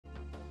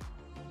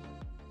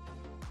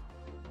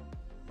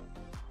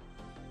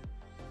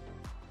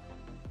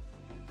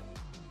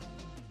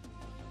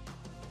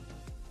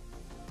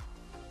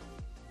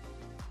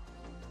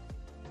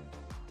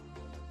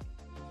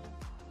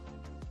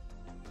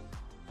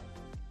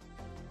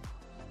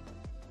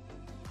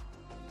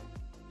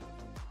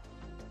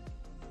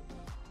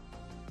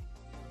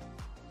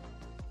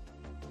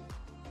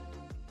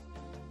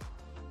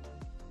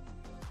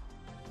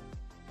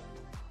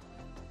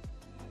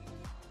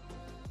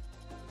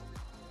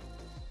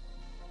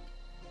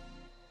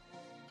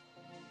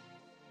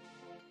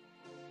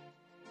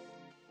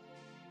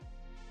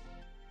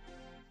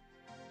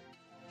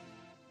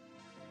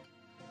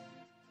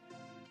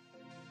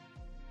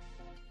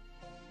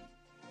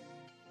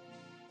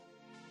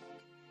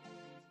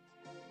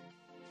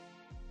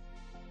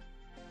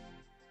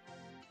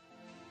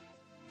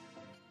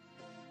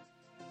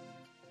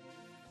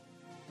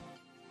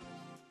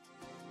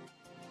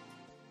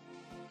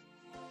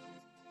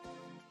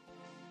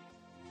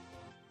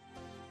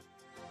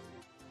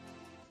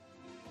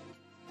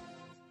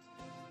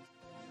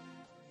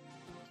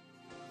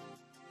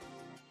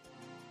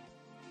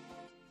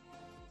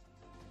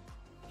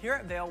Here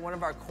at Vale, one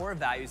of our core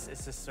values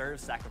is to serve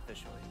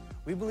sacrificially.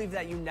 We believe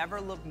that you never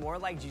look more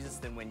like Jesus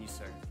than when you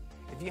serve.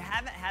 If you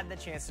haven't had the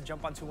chance to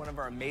jump onto one of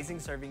our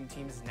amazing serving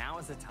teams, now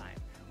is the time.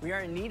 We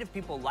are in need of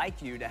people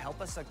like you to help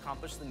us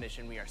accomplish the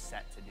mission we are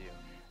set to do.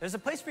 There's a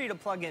place for you to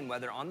plug in,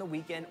 whether on the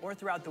weekend or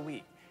throughout the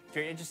week. If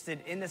you're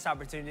interested in this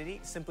opportunity,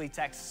 simply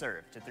text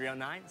SERVE to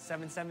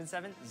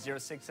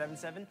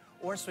 309-777-0677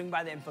 or swing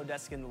by the info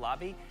desk in the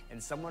lobby,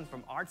 and someone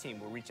from our team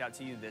will reach out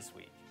to you this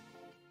week.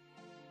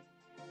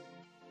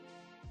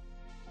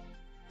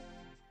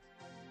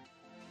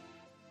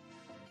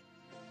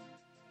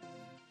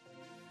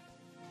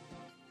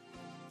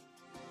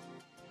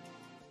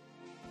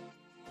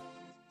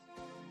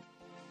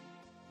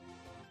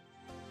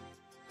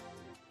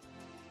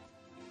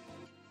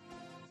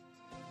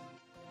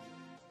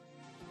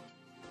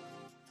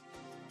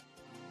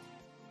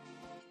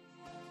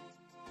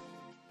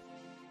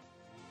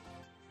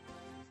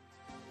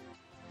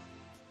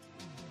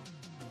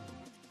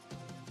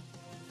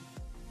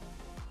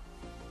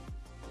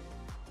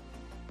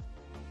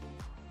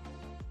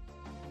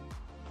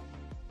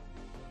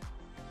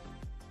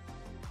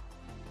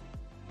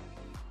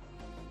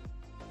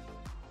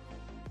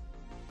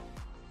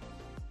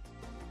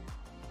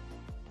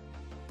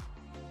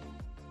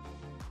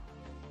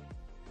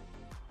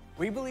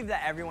 We believe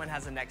that everyone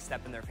has a next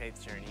step in their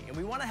faith journey, and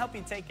we want to help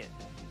you take it.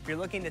 If you're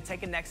looking to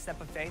take a next step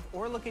of faith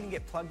or looking to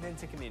get plugged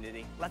into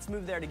community, let's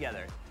move there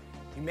together.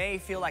 You may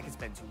feel like it's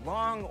been too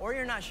long or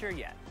you're not sure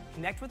yet.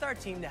 Connect with our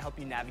team to help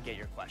you navigate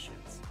your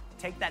questions.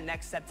 Take that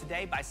next step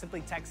today by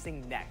simply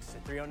texting NEXT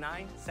to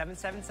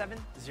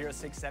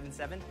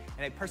 309-777-0677,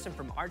 and a person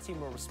from our team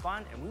will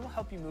respond, and we will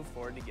help you move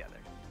forward together.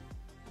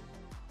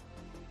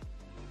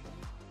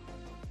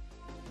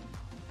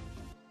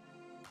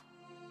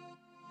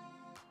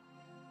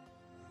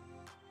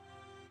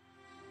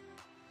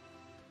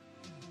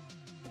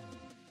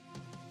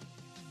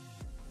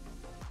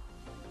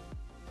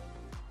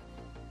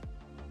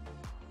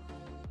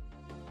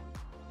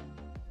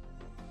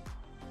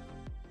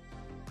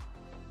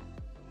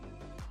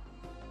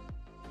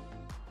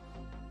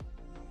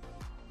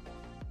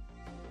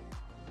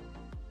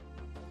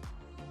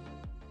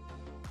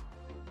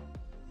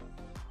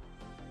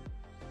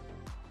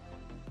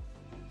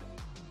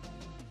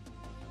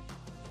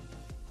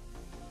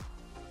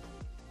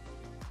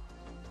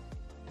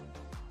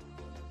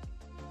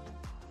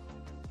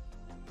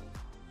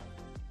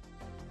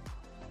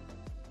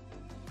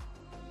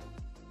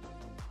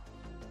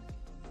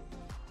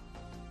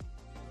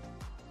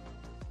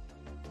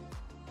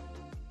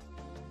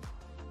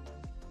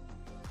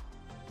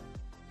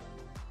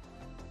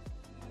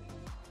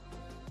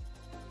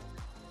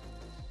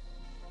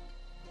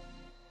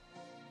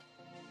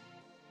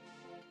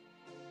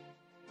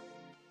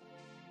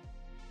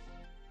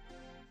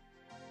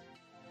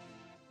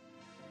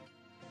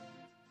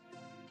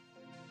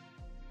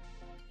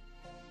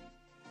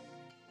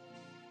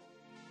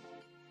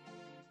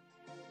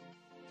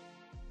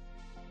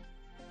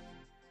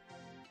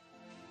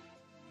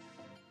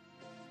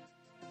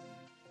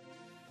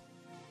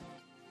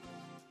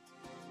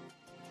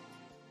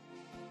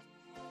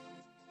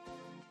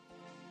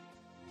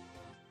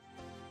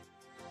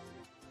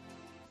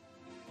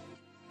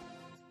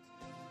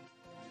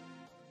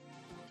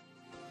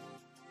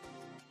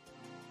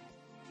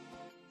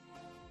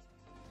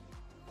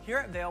 Here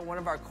at Vale, one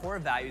of our core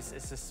values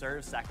is to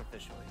serve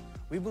sacrificially.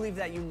 We believe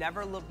that you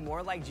never look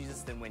more like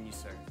Jesus than when you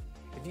serve.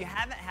 If you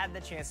haven't had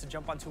the chance to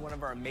jump onto one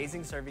of our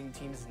amazing serving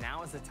teams,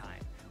 now is the time.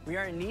 We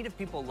are in need of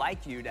people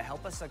like you to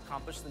help us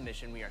accomplish the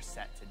mission we are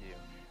set to do.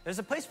 There's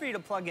a place for you to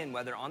plug in,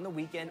 whether on the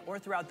weekend or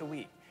throughout the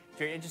week. If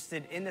you're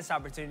interested in this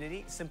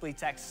opportunity, simply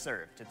text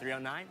SERVE to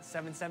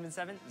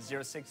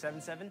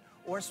 309-777-0677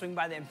 or swing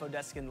by the info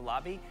desk in the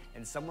lobby,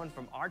 and someone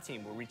from our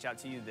team will reach out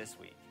to you this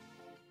week.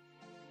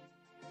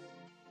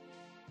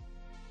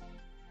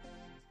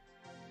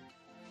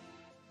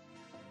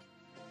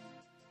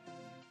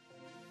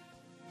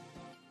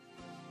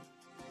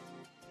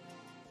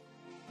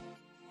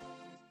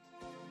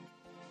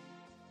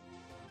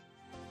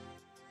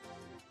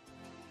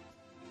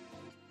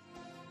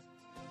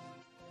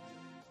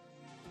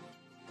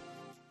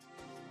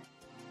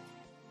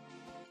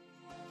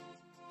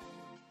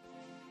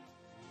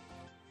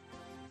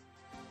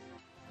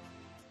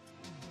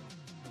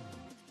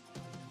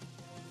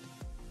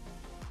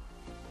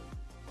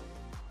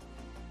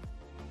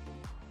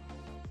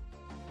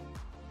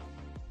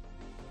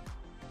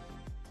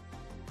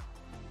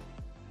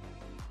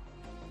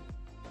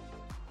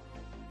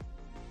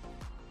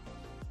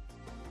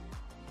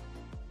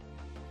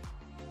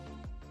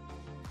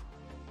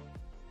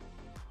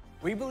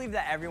 We believe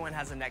that everyone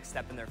has a next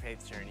step in their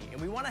faith journey, and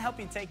we want to help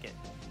you take it.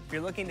 If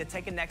you're looking to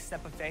take a next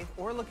step of faith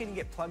or looking to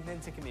get plugged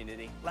into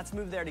community, let's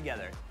move there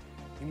together.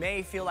 You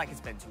may feel like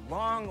it's been too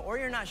long or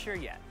you're not sure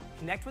yet.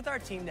 Connect with our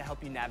team to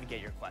help you navigate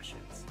your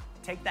questions.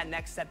 Take that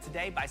next step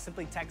today by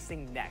simply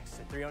texting NEXT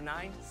to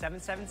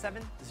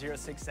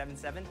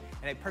 309-777-0677, and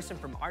a person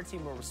from our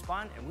team will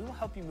respond, and we will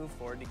help you move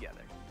forward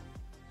together.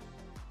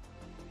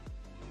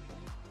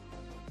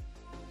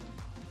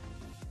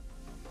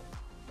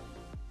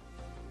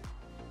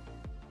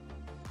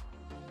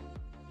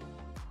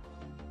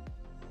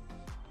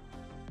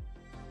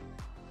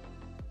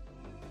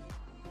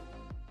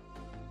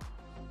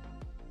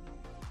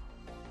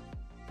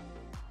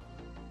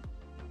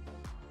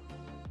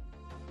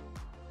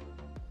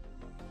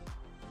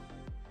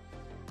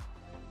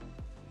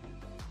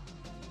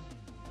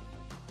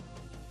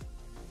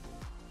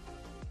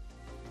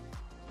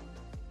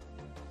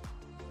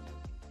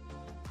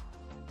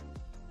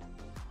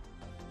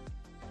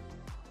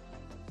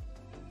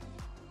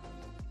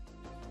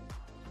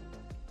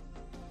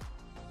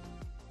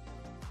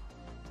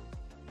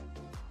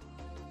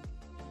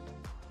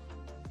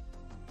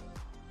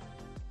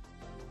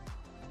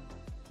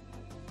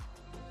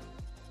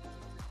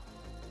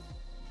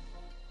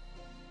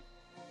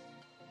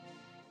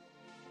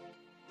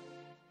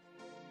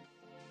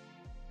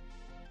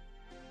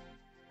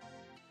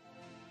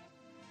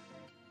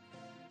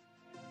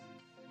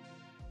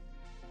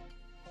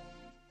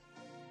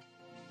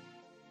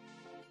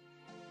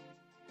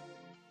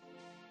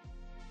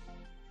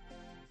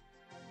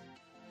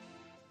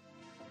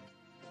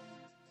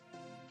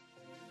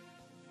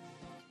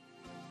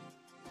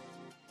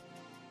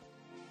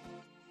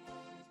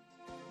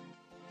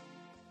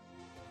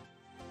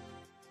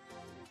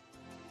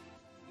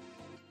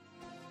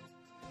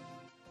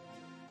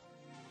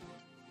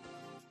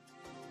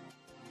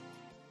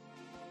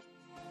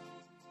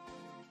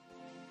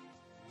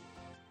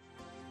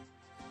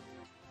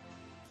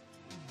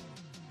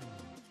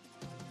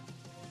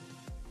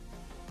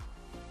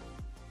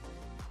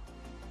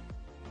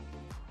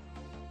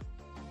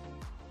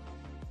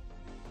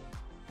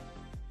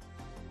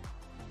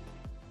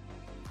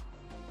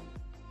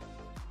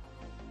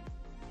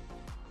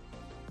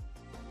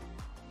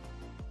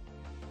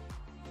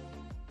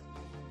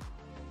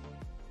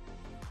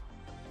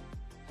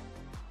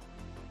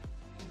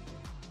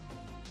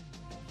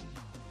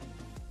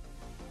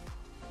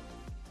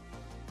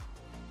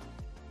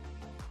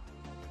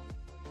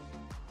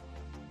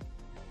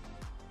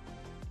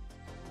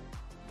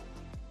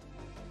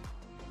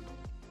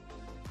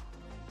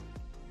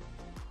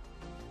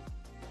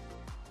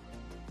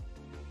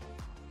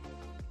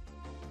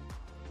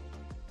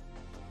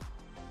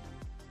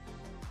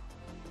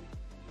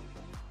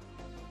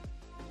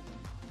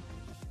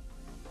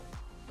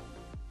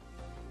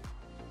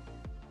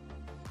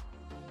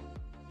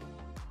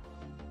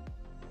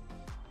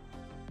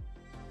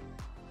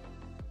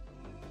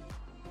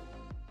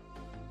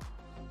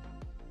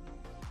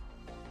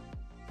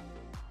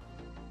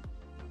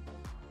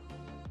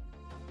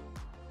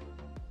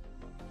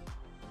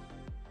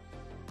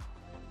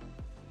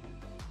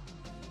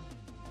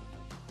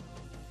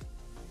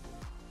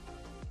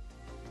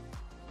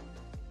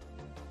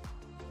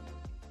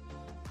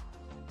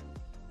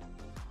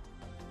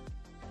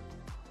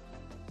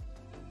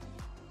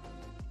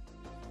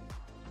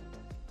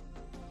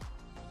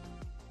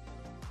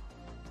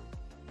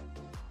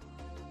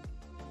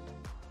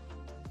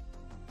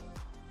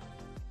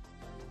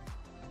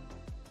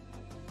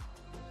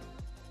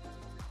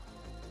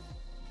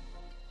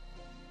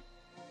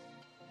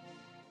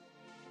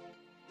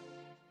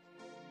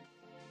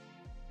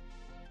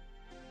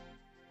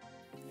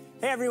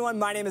 Hey everyone,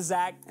 my name is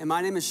Zach. And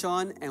my name is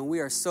Sean, and we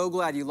are so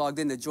glad you logged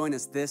in to join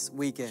us this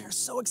weekend. We're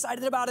so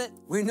excited about it.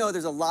 We know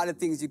there's a lot of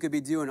things you could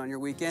be doing on your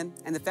weekend,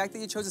 and the fact that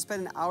you chose to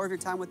spend an hour of your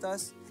time with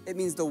us, it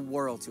means the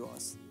world to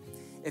us.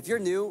 If you're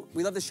new,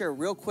 we'd love to share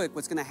real quick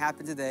what's gonna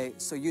happen today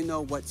so you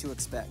know what to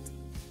expect.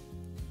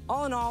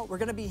 All in all, we're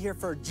gonna be here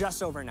for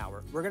just over an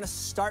hour. We're gonna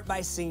start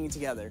by singing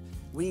together.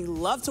 We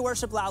love to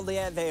worship loudly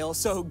at Vale,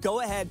 so go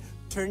ahead,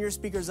 turn your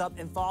speakers up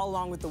and follow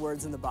along with the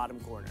words in the bottom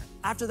corner.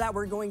 After that,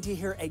 we're going to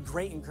hear a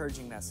great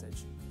encouraging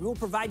message. We will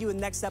provide you with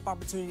next step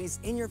opportunities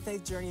in your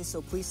faith journey,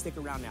 so please stick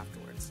around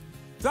afterwards.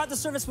 Throughout the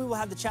service, we will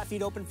have the chat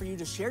feed open for you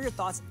to share your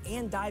thoughts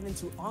and dive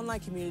into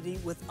online community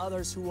with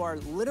others who are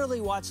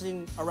literally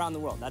watching around the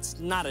world. That's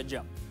not a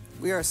joke.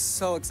 We are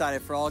so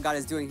excited for all God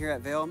is doing here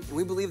at Vale, and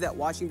we believe that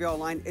watching Vale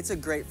online, it's a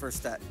great first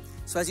step.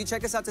 So as you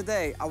check us out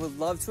today, I would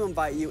love to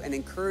invite you and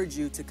encourage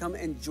you to come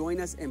and join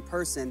us in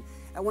person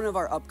at one of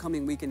our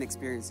upcoming weekend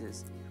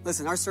experiences.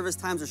 Listen, our service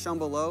times are shown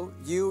below.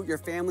 You, your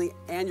family,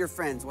 and your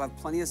friends will have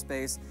plenty of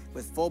space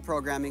with full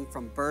programming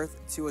from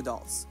birth to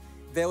adults.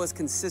 Vale is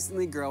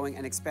consistently growing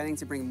and expanding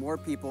to bring more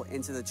people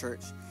into the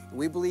church. And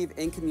we believe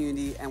in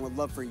community and would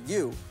love for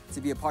you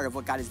to be a part of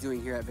what God is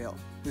doing here at Vale.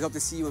 We hope to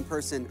see you in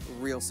person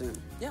real soon.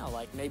 Yeah,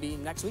 like maybe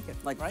next weekend.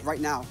 Like right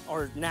now.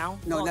 Or now?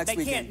 No, well, next they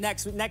weekend.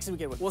 Can't next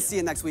weekend. We'll see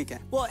you next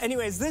weekend. Well,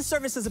 anyways, this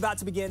service is about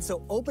to begin,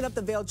 so open up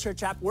the Vale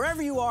Church app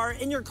wherever you are,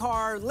 in your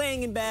car,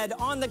 laying in bed,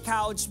 on the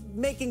couch,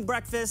 making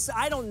breakfast.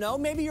 I don't know.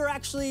 Maybe you're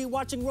actually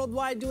watching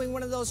worldwide, doing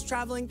one of those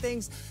traveling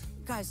things.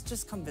 Guys,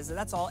 just come visit.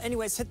 That's all.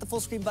 Anyways, hit the full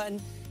screen button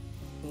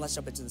and let's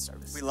jump into the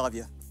service. We love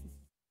you.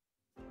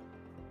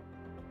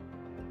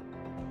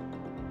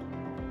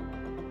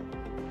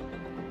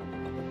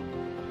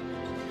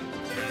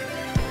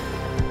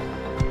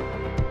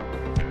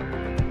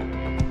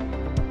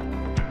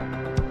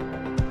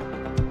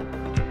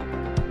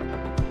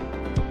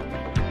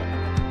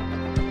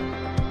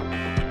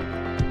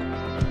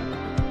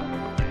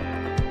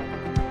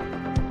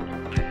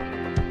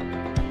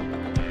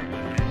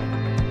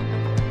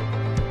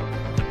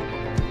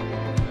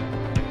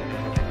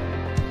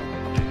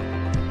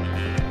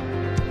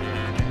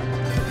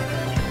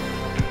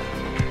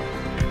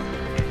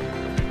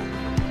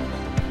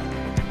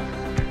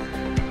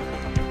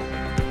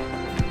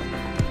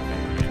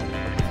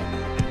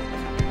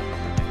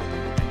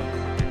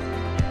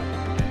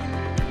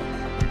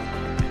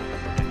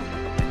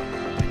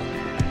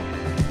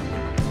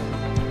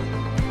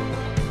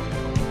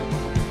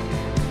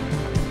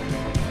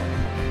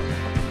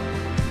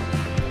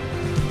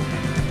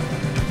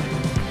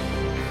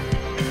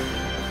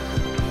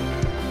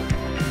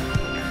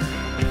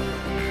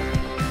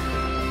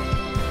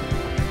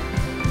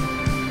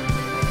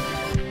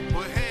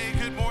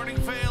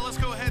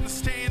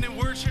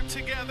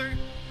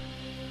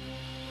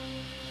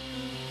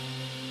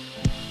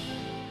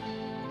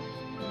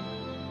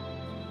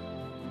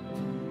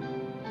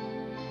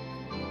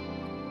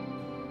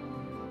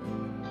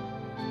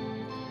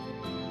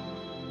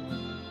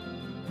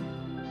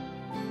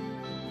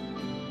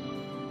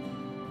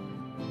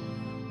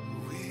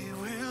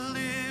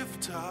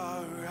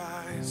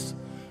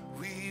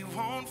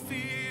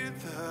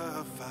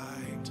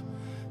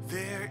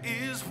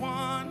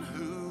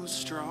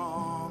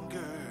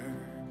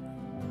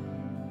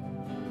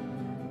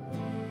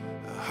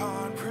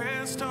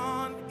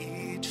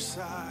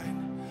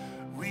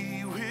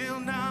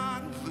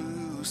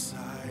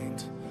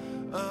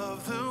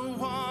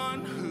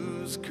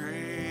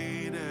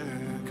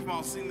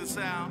 Sing this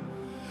out.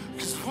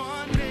 'Cause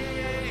one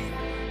name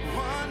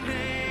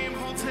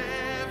holds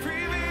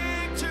every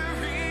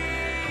victory.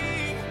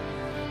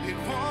 In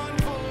one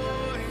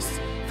voice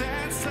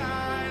that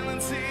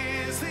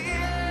silences the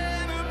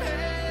enemy.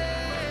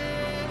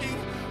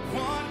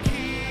 One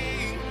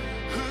King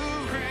who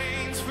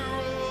reigns for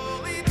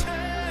all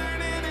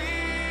eternity.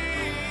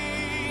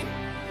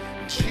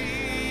 Jesus.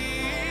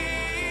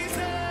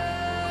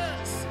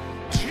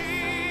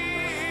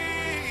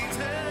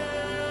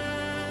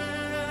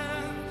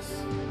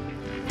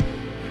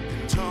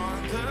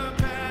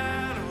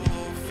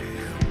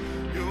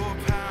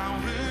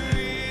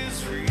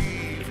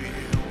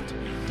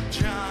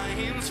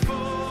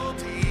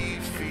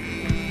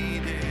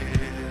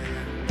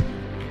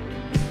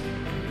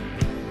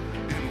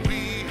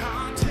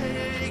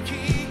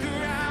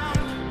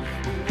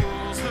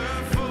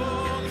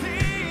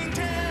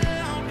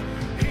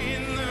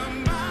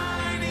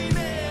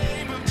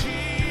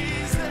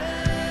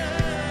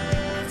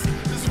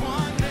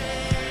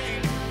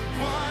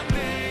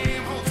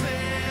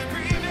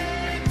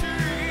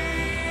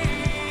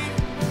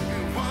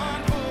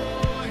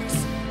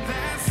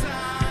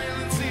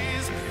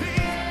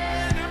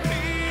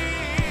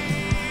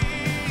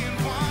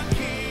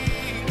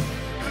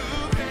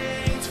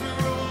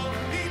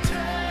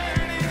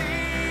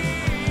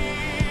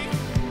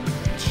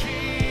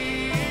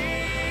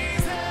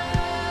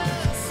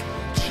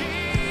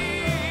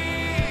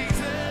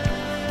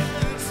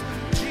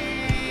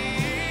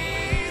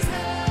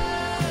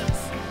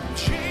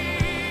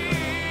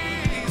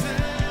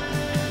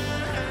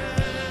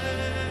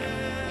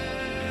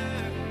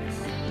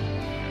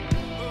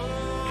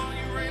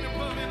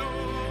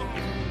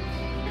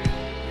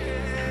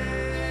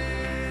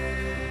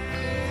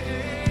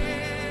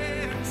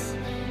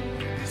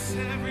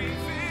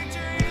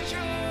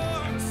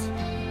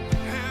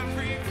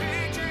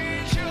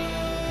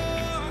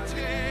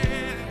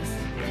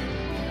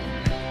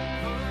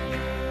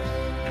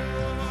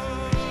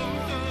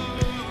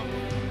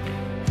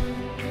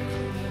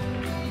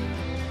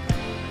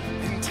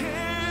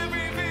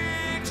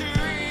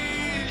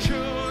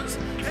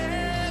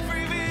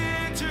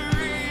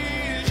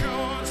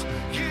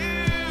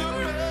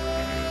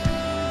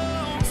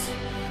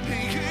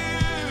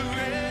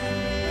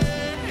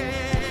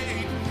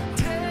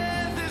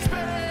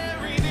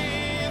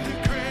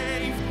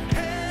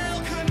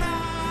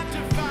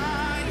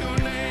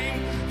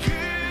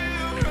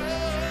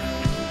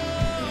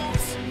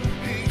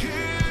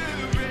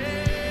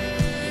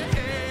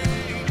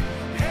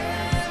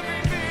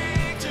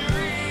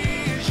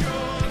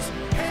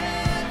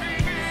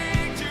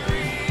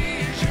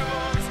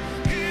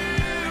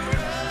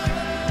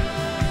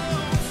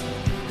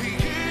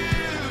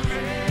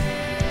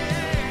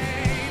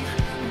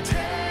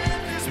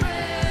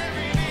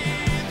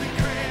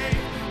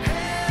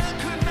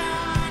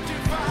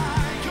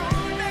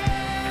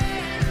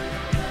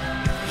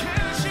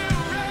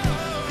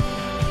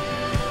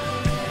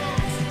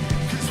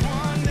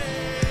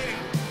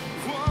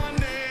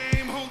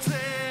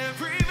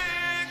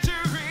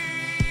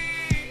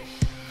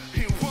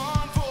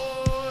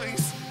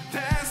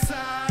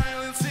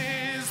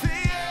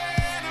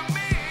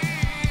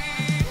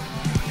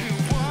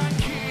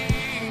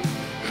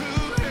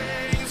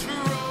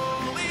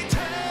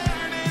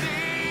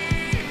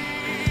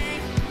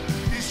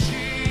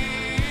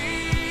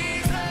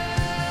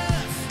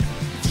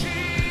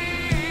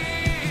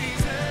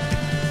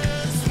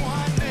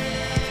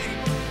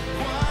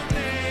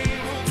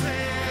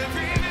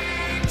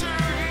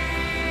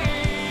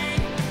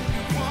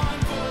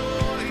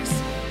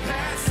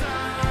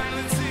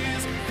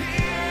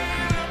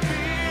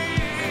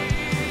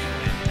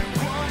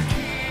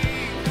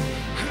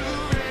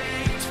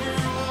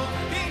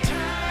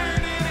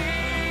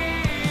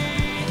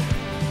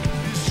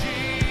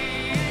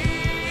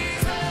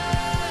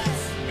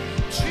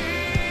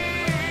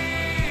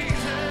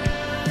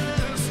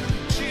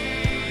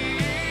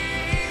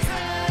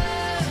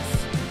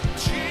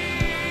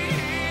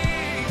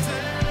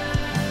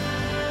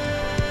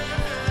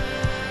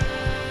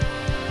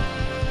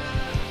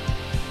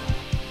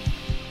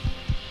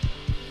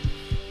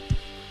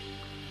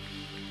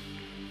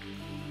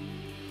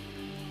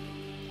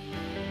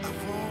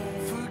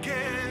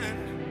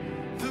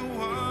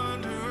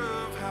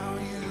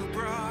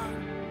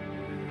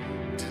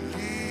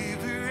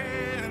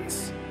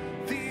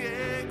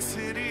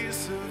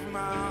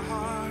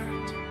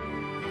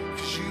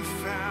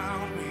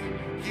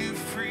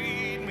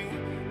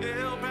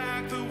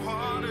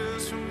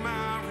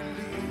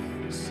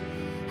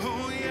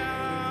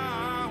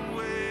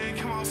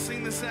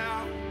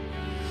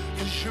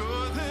 'Cause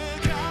you're the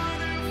God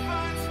who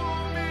fights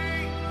for me,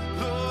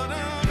 Lord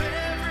of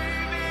every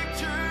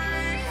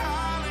victory.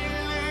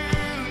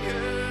 Hallelujah,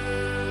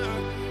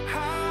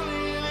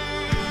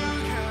 hallelujah.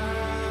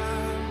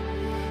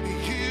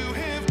 You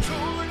have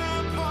torn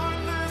apart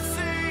the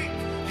sea,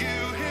 you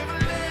have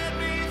led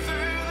me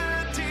through the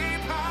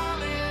deep.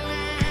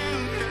 Hallelujah,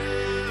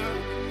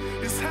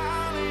 it's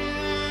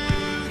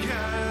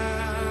hallelujah.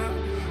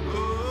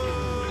 Oh.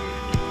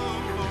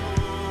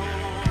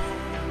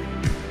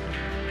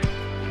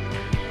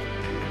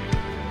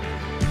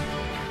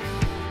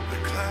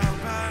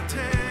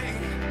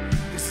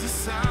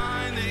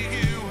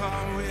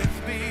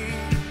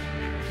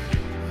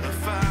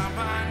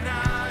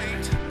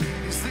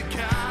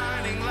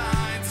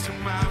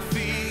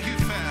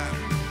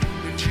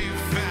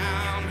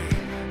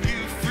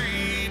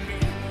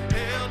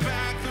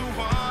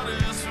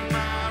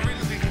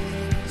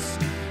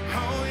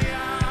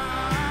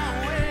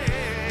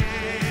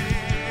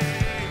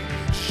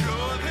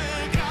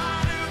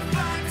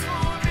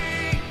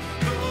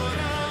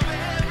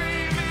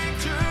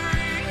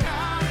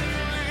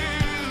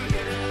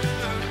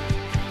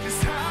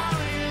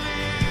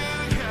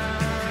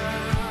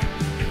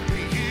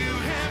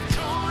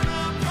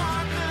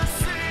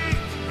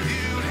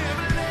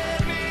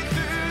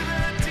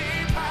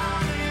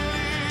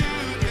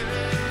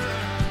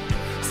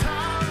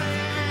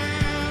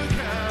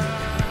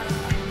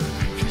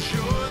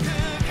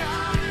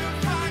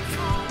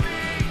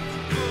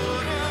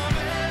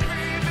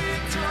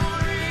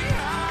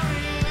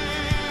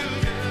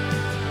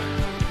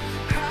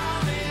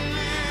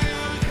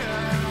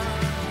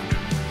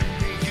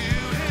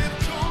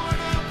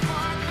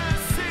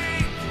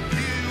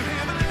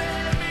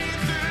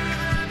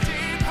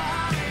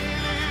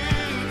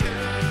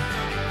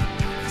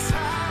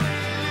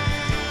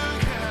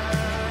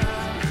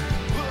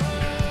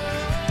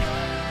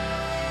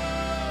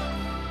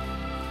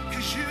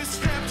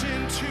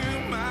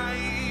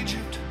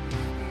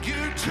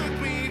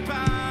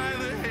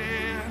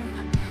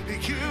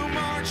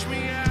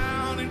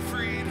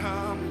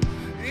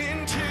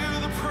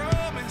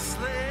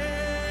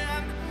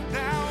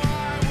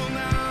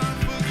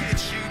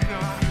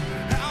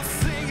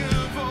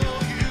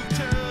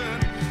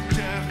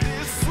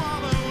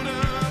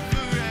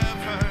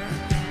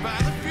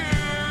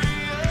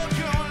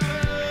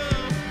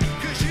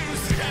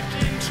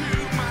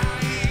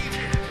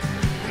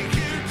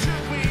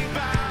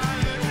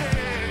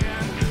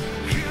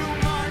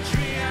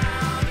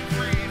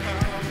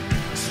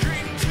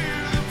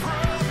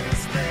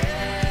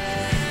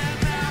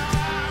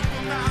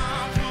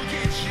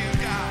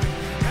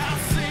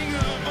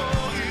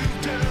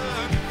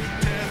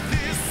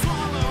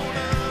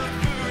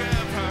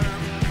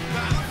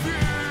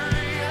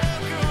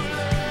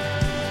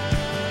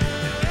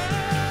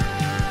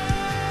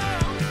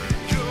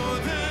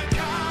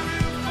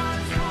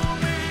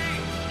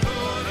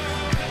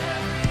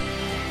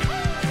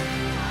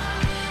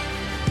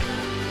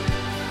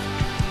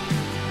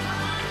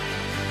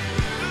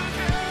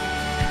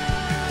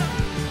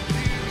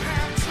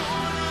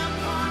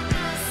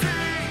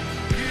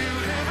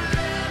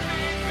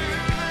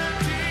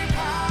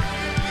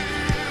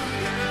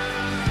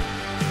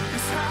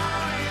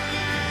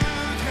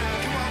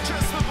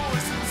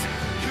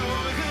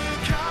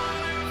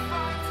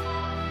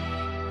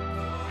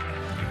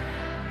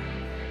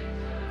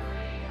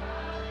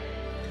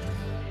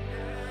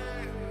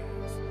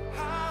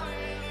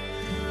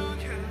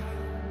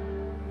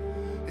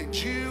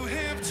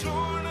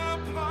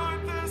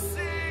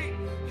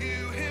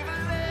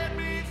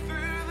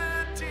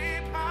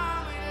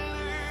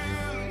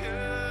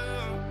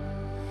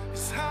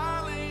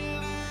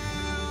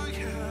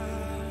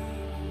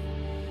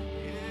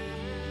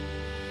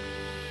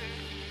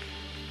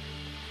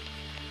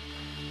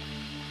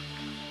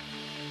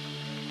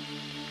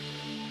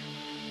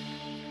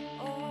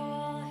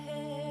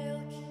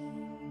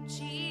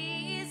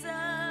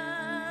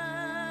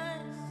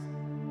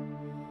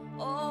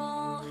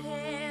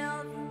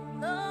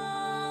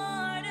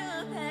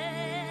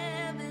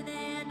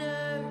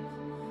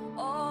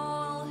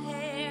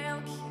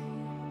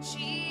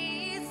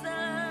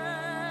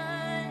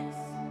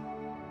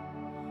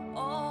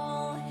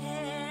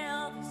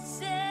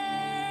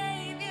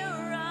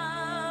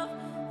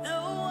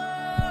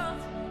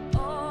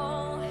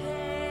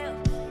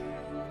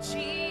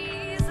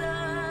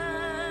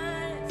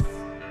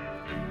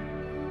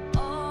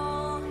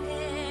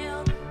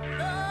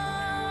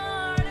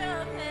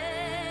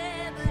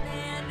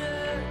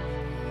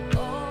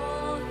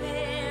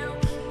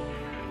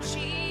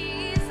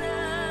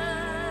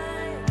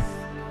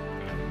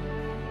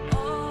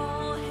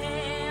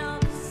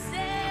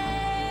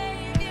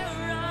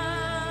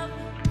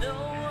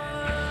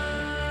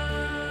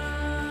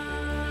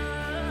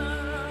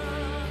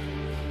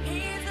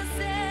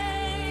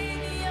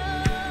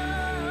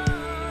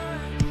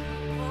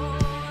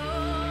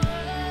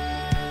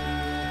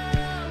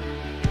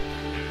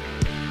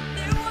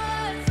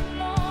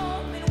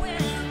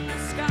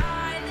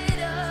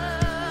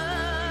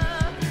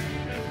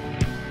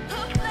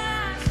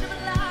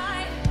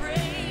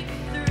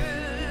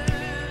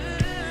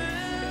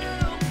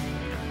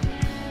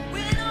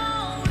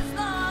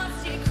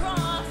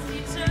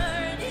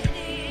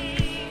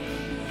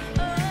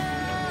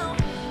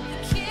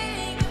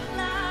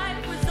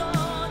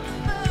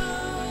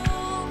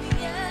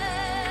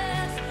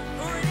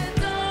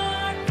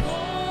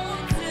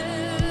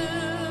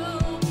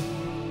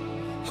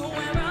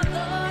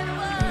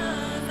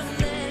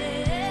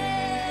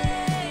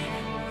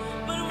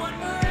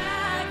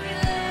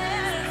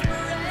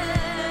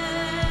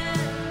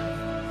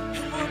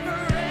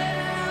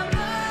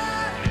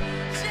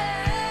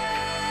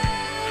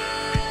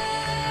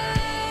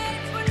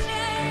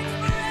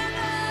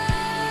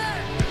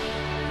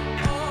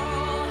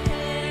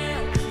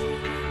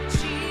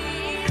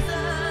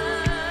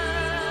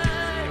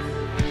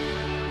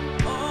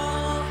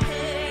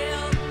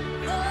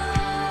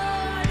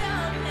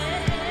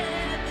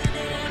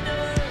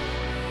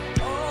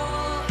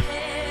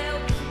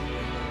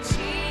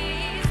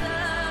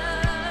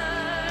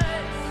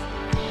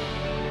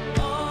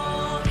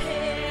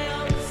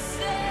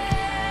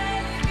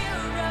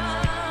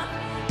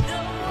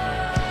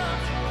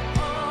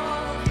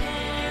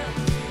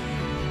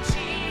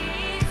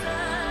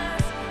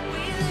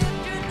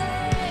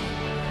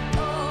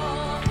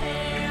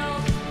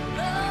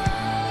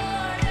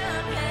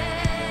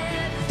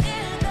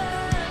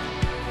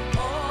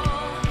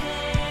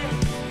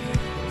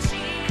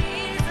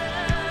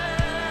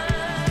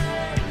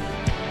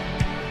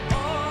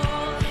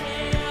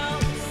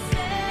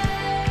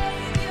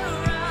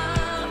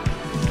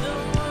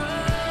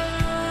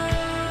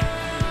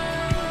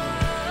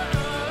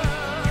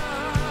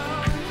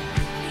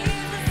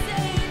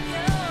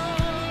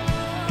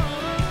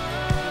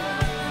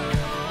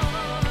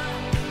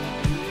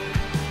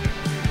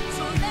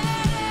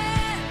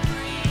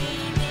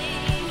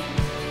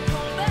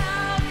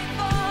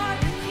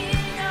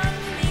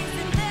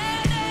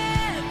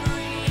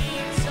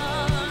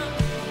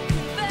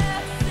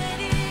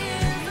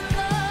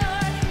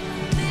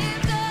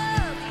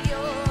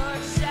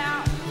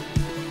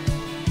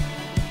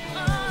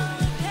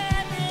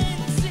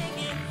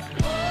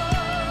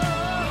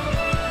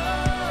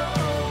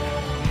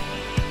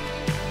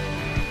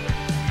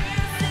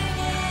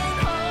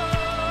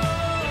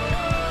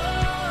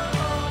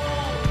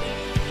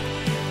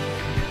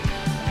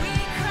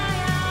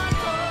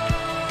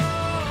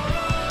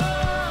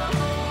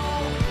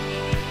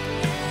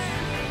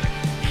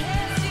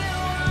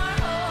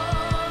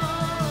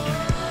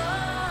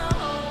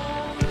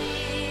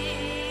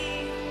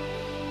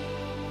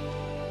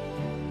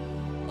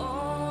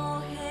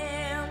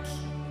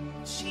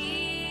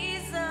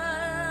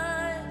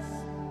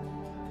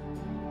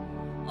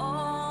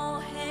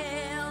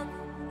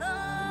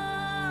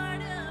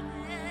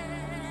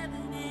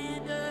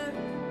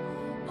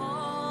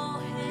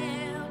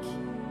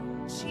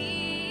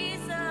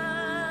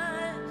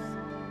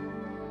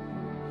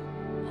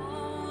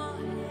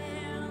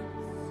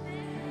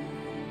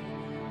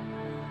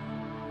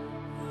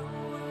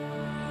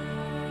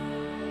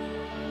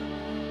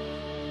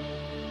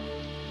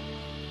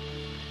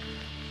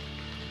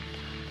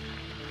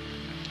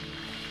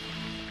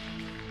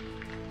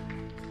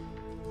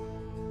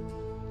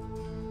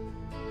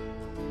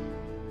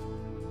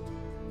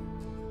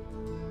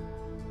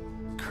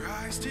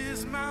 Christ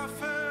is my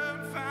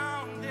firm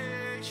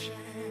foundation,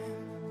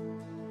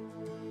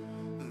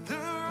 the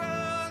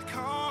rock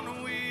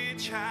on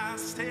which I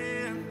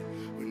stand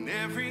when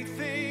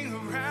everything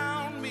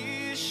around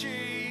me is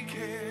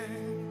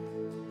shaking.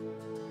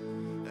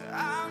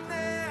 I've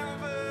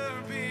never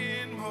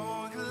been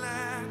more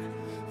glad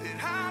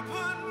that I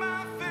put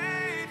my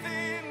faith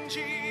in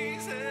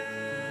Jesus,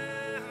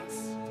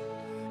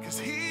 'cause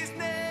he's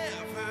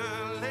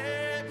never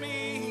let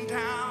me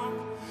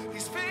down.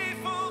 He's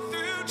faithful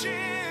through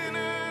generations.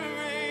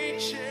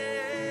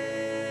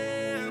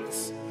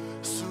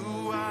 So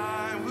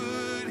why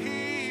would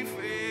he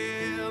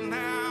fail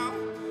now?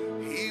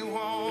 He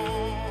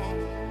won't.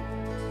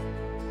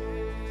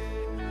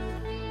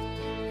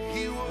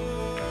 He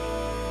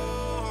won't.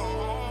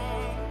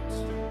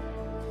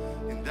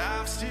 And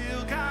I've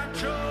still got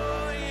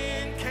joy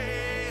in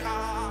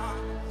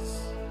chaos,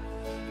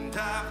 and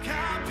I've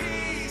got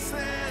peace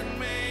that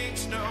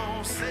makes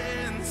no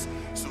sense.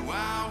 So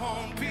I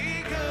won't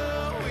be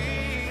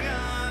going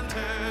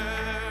under.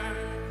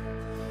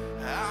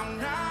 I'm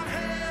not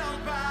held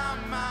by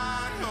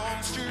my own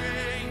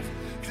strength,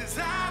 'cause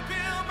I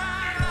build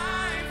my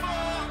life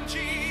on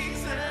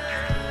Jesus,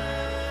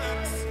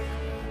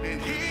 and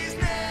he's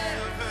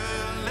never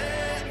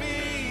let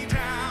me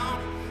down.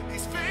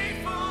 He's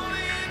faithful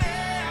in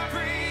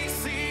every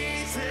season.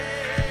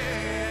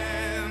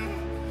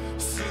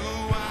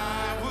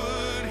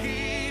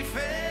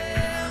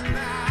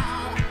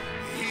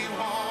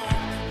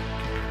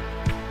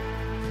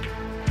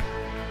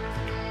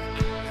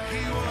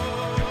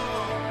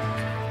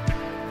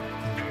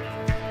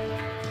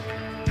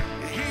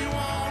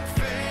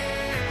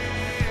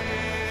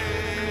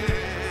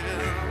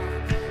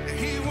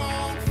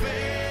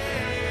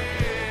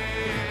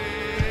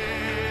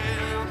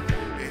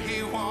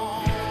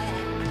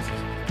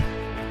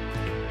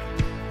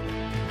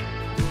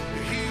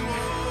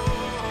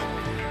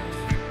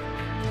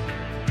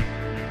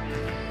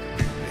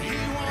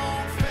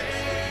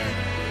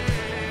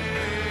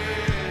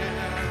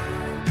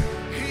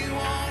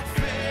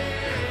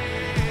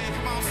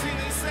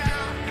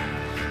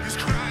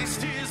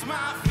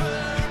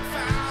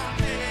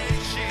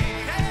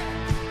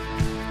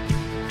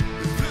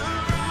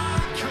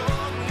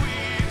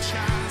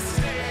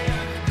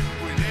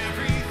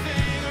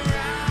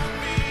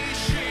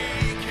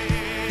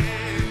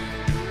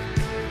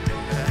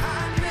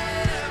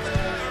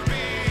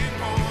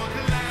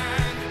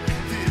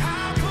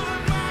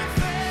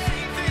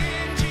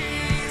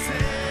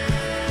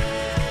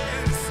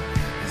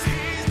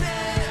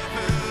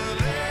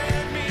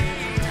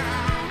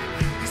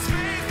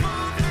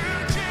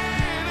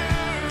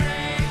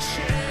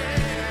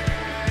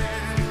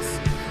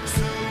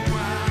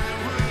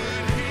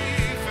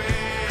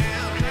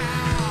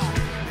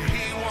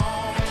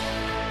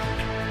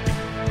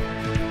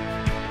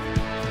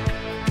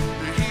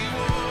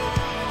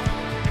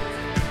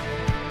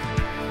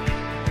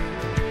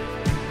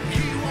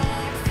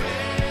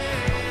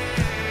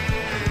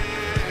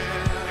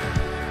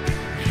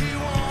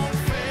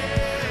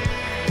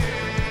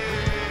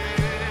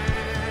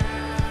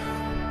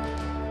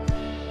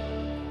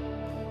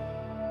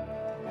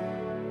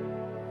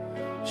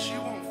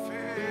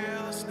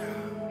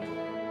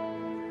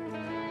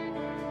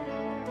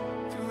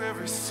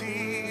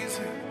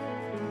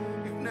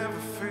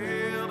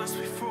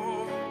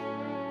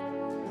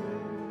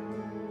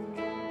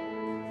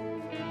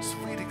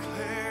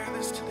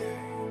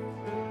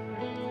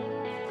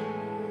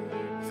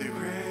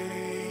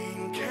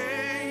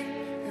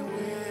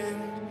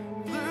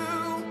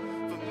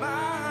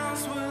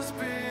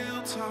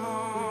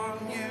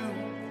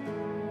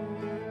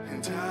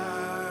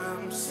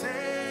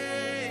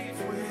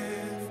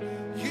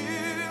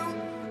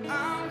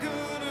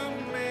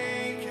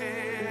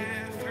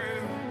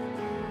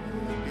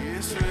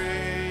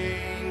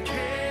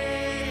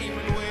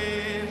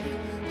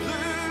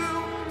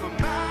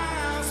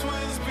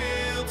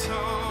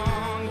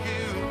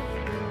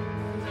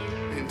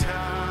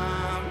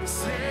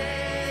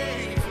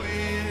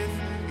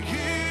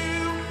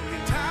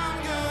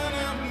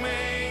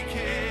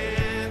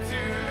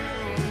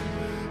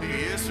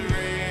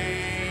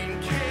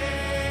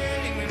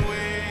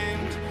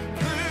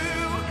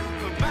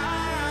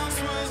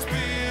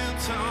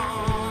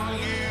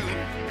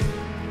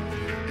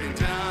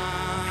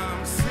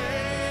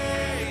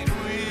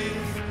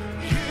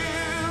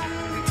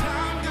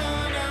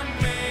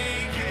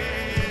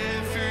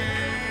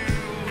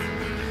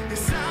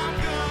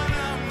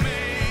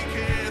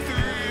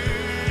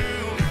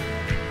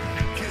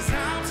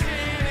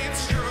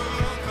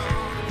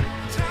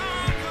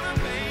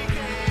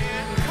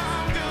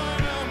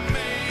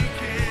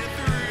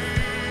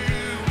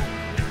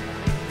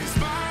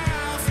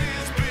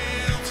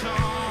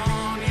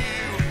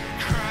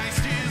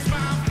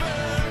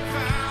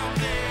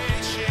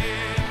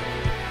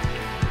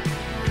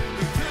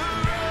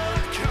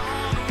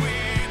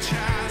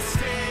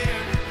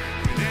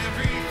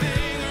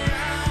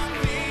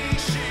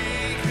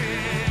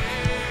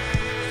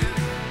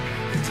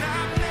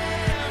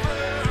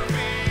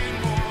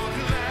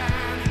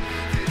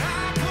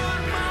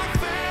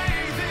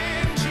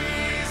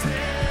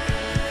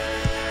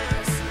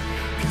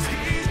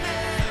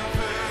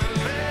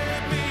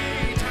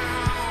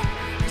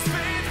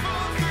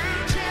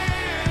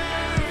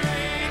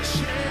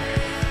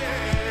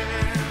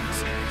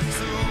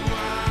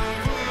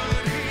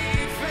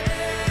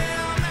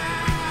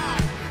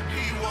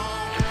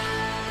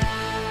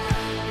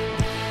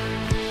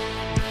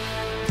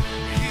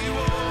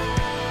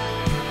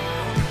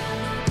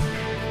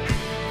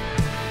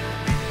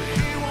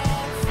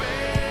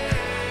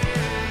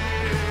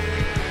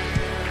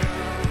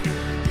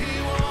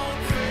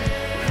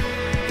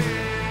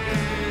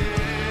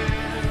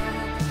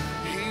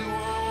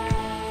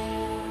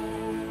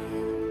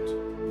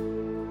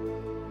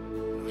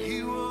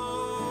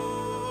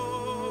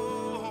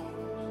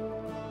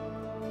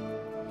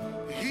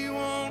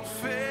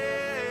 fail.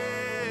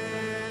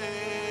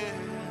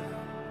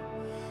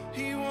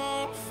 He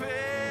won't fail.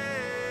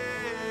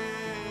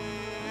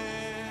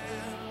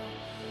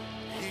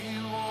 He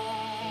won't.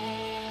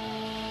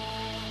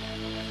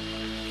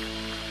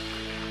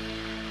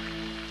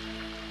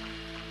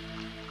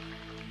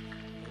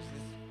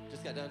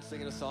 Just got done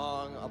singing a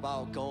song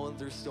about going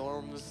through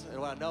storms, and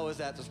what I know is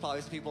that there's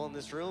probably some people in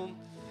this room.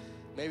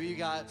 Maybe you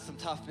got some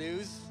tough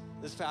news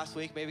this past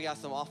week. Maybe you got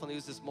some awful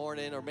news this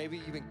morning, or maybe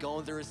you've been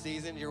going through a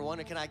season. You're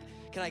wondering,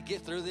 can I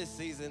get through this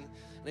season?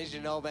 I need you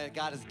to know, man,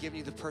 God has given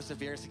you the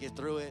perseverance to get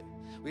through it.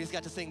 We just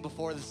got to sing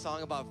before this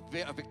song about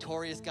a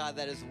victorious God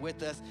that is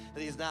with us,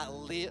 that He's not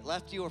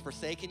left you or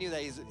forsaken you,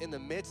 that He's in the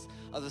midst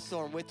of the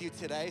storm with you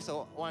today.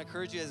 So I want to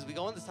encourage you as we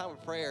go into this time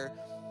of prayer,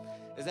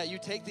 is that you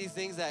take these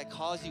things that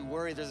cause you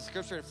worry. There's a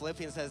scripture in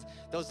Philippians that says,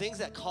 those things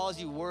that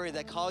cause you worry,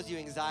 that cause you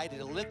anxiety,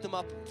 to lift them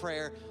up in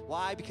prayer.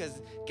 Why?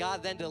 Because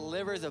God then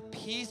delivers a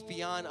peace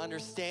beyond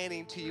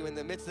understanding to you in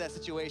the midst of that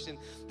situation.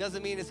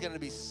 Doesn't mean it's going to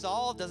be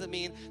solved, doesn't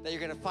mean that you're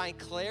going to find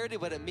clarity,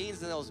 but it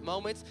means in those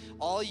moments,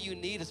 all you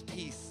need is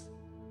peace.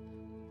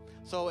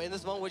 So in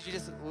this moment, would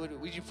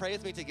you pray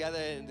with me together,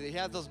 and you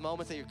have those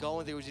moments that you're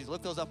going through, would you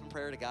lift those up in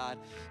prayer to God?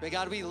 May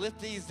God, we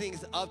lift these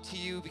things up to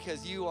you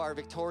because you are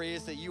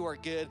victorious, that you are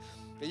good,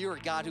 that you are a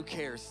God who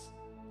cares.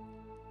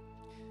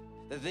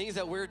 The things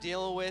that we're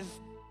dealing with,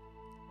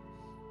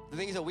 the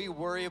things that we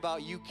worry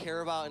about, you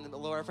care about, and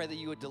Lord, I pray that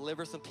you would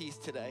deliver some peace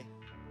today.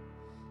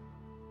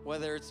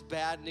 Whether it's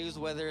bad news,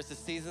 whether it's a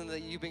season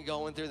that you've been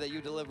going through, that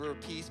you deliver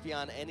peace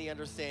beyond any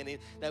understanding,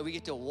 that we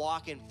get to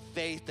walk in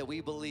faith, that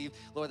we believe,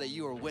 Lord, that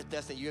you are with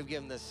us, that you have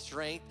given the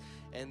strength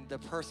and the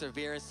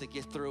perseverance to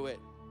get through it.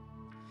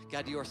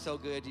 God, you are so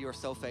good, you are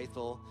so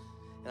faithful,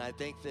 and I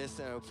thank this,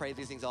 and I pray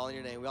these things all in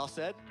your name. We all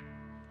said?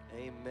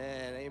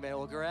 Amen, amen.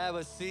 Well, grab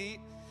a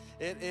seat.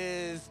 It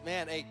is,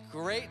 man, a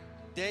great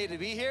day to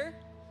be here.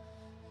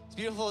 It's a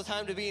beautiful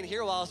time to be in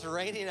here while it's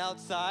raining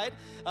outside.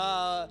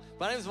 My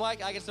name is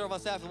Mike. I can serve on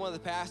staff with one of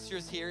the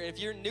pastors here. And if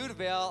you're new to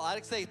Vale,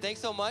 I'd say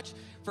thanks so much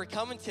for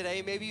coming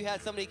today. Maybe you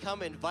had somebody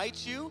come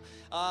invite you.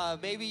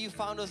 Maybe you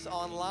found us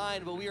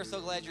online, but we are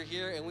so glad you're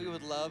here, and we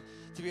would love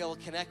to be able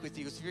to connect with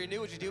you. So if you're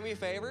new, would you do me a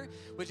favor?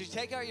 Would you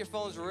take out your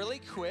phones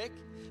really quick,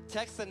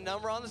 text the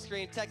number on the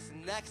screen, text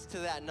next to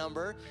that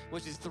number,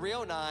 which is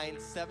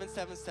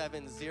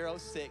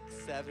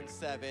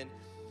 309-777-0677.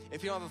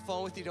 If you don't have a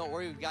phone with you, don't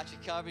worry, we've got you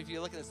covered. If you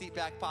look in the seat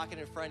back pocket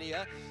in front of you,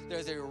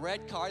 there's a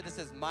red card that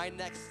says My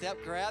Next Step.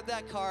 Grab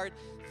that card,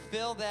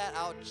 fill that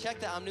out, check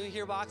the I'm New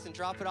Here box, and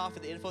drop it off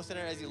at the info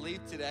center as you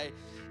leave today.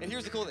 And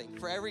here's the cool thing.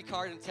 For every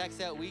card and text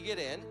that we get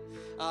in,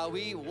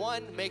 we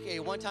make a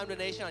one-time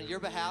donation on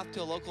your behalf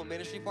to a local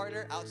ministry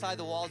partner outside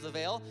the walls of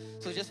Vale.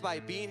 So just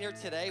by being here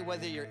today,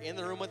 whether you're in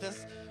the room with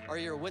us or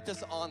you're with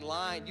us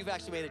online, you've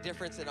actually made a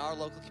difference in our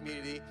local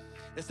community.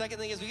 The second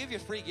thing is we give you a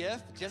free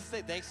gift just to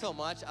say thanks so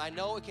much. I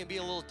know it can be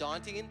a little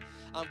daunting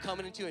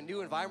coming into a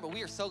new environment, but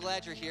we are so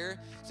glad you're here.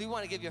 So we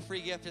want to give you a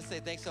free gift just to say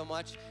thanks so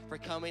much for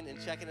coming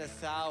and checking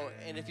us out.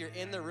 And if you're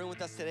in the room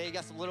with us today, you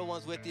got some little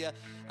ones with you.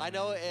 I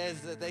know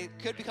as they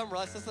could become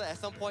restless at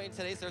some point in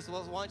today's service, so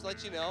I want to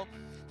let you know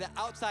that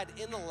outside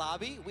in the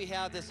lobby, we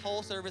have this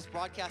whole service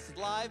broadcasted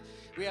live.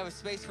 We have a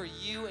space for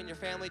you and your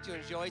family to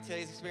enjoy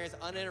today's experience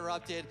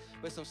uninterrupted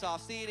with some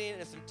soft seating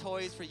and some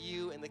toys for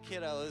you and the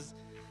kiddos.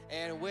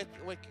 And when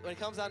it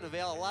comes down to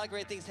Vale, a lot of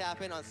great things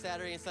happen on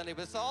Saturday and Sunday,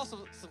 but there's also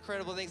some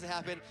incredible things that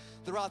happen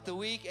throughout the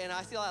week. And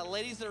I see a lot of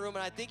ladies in the room,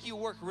 and I think you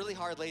work really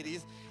hard,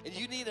 ladies, and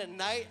you need a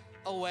night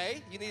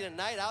away. You need a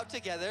night out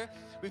together.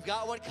 We've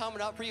got one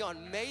coming up for you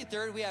on May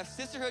 3rd. We have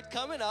Sisterhood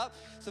coming up,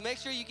 so make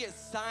sure you get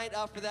signed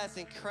up for that. It's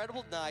an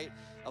incredible night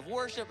of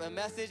worship, a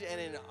message, and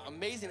an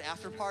amazing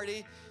after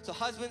party. So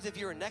husbands, if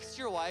you're next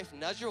to your wife,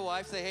 nudge your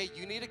wife, say, hey,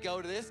 you need to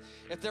go to this.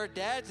 If there are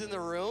dads in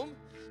the room,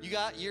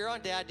 you're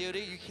on dad duty.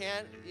 You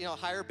can't,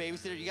 hire a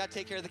babysitter. You got to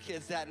take care of the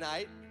kids that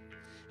night.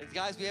 And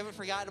guys, we haven't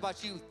forgotten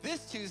about you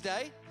this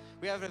Tuesday.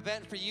 We have an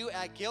event for you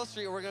at Gill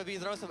Street. We're going to be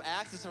throwing some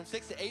axes from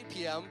 6 to 8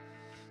 p.m.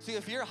 So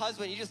if you're a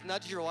husband, you just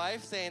nudge your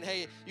wife saying,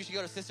 hey, you should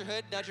go to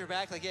Sisterhood. Nudge her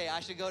back like, hey, I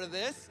should go to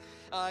this.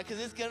 Because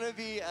it's going to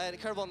be an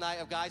incredible night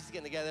of guys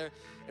getting together.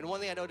 And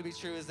one thing I know to be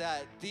true is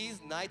that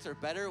these nights are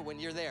better when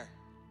you're there.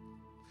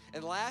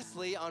 And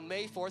lastly, on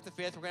May 4th and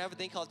 5th, we're going to have a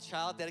thing called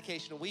Child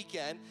Dedication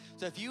Weekend.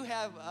 So if you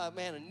have,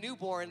 a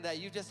newborn that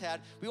you just had,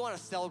 we want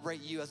to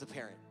celebrate you as a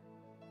parent.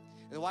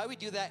 And why we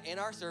do that in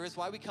our service,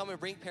 why we come and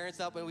bring parents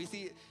up and we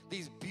see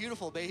these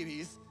beautiful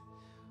babies,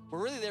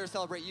 we're really there to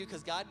celebrate you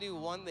because God knew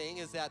one thing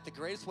is that the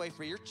greatest way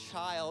for your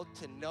child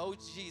to know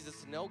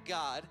Jesus, to know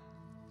God,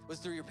 was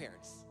through your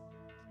parents.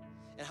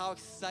 And how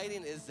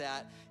exciting is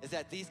that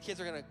these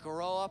kids are going to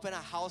grow up in a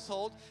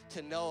household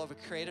to know of a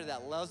creator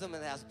that loves them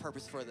and has a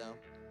purpose for them.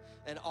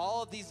 And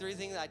all of these three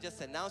things that I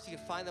just announced, you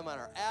can find them on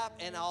our app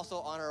and also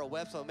on our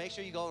website. Make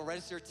sure you go and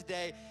register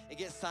today and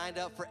get signed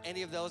up for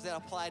any of those that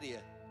apply to you.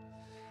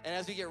 And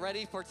as we get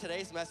ready for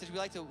today's message, we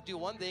like to do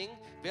one thing.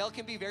 Vale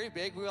can be very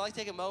big. We like to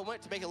take a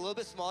moment to make it a little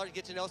bit smaller to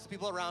get to know some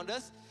people around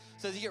us.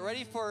 So as you get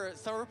ready for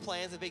summer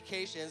plans and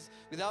vacations,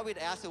 we thought we'd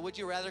ask a would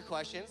you rather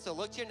question. So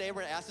look to your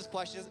neighbor and ask this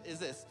question, is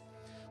this: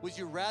 would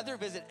you rather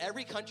visit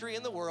every country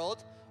in the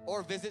world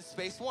or visit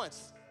space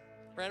once?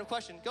 Random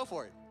question, go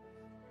for it.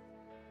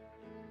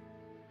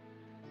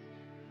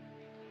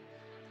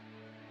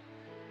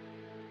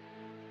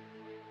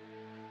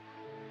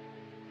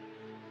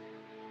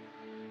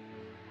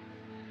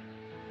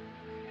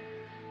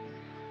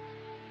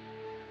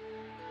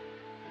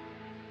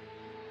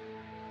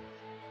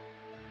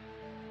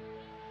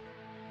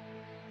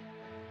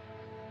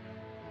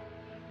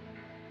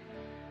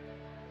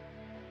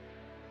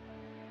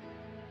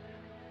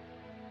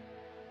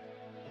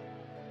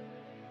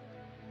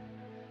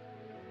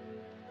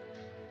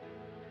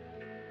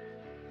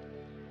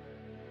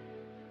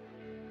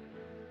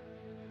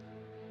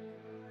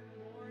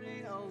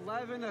 Morning,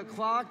 11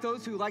 o'clock.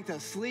 Those who like to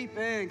sleep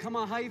in. Come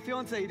on, how you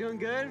feeling today? You doing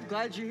good?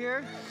 Glad you're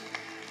here.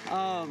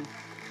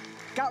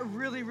 Got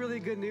really, really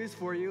good news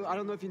for you. I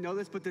don't know if you know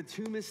this, but the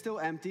tomb is still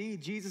empty.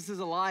 Jesus is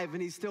alive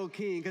and he's still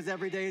king because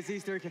every day is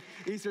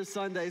Easter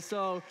Sunday.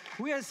 So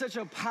we had such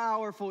a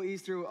powerful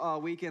Easter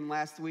weekend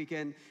last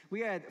weekend.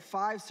 We had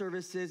 5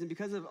 services, and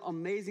because of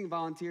amazing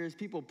volunteers,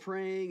 people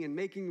praying and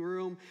making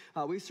room,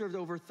 we served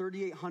over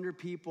 3,800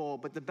 people.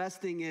 But the best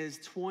thing is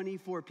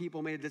 24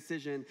 people made a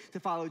decision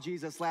to follow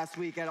Jesus last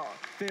week at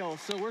Vale.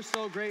 So we're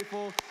so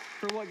grateful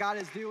for what God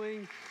is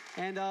doing.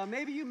 And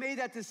maybe you made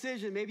that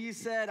decision. Maybe you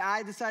said,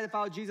 I decided to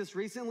follow Jesus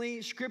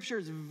recently. Scripture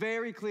is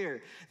very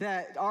clear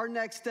that our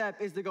next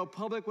step is to go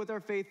public with our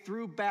faith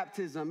through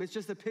baptism. It's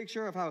just a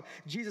picture of how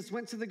Jesus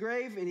went to the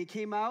grave and he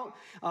came out.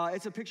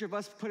 It's a picture of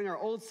us putting our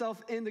old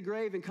self in the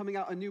grave and coming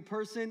out a new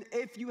person.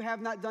 If you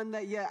have not done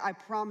that yet, I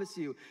promise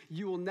you,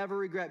 you will never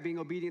regret being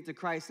obedient to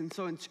Christ. And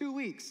so in 2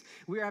 weeks,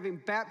 we are having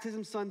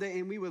Baptism Sunday,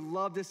 and we would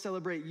love to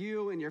celebrate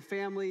you and your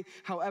family,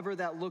 however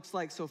that looks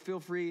like. So feel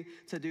free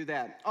to do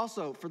that.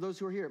 Also, for those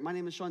who are here, my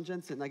name is Sean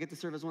Jensen. I get to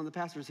serve as one of the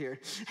pastors here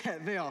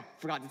at Vale.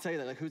 Forgot to tell you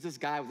that. Like, who's this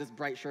guy with this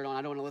bright shirt on?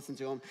 I don't want to listen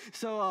to him.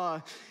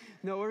 So,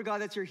 no, we're glad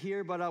that you're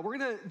here, but we're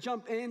going to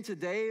jump in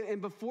today. And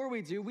before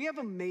we do, we have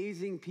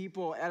amazing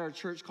people at our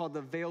church called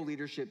the Vale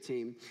Leadership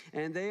Team.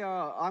 And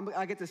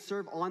I get to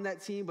serve on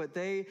that team, but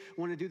they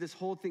want to do this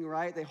whole thing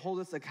right. They hold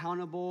us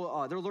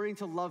accountable. They're learning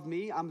to love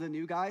me. I'm the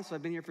new guy, so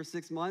I've been here for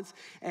 6 months.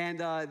 And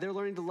they're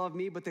learning to love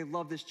me, but they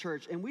love this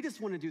church. And we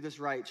just want to do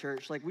this right,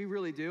 church. Like, we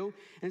really do.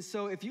 And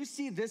so if you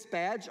see this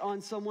badge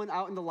on someone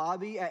out in the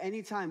lobby at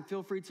any time,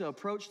 feel free to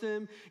approach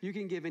them. You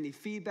can give any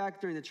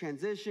feedback during the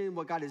transition,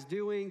 what God is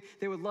doing.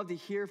 They would love to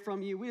hear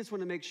from you. We just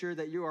want to make sure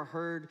that you are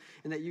heard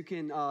and that you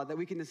can that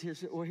we can just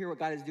hear what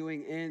God is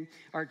doing in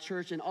our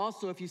church. And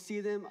also, if you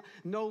see them,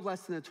 no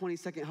less than a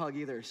 20-second hug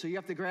either. So you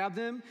have to grab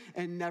them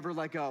and never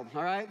let go.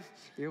 All right?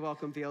 You're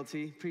welcome,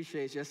 VLT.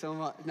 Appreciate you so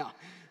much. No.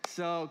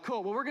 So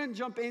cool. Well, we're going to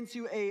jump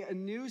into a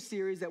new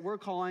series that we're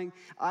calling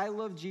I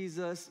Love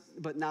Jesus,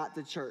 but Not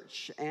the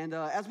Church. And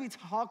as we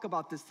talk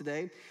about this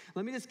today,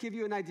 let me just give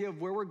you an idea of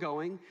where we're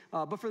going.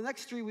 But for the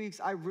next 3 weeks,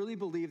 I really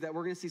believe that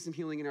we're going to see some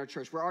healing in our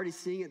church. We're already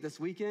seeing it this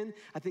weekend.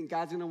 I think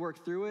God's going to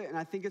work through it, and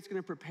I think it's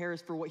going to prepare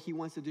us for what he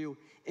wants to do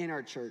in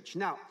our church.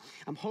 Now,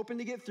 I'm hoping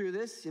to get through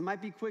this. It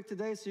might be quick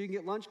today so you can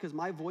get lunch because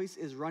my voice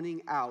is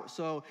running out.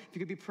 So if you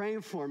could be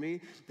praying for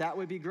me, that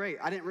would be great.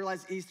 I didn't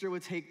realize Easter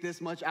would take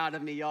this much out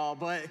of me, y'all,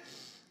 but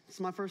it's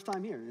my first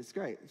time here. It's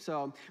great.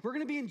 So we're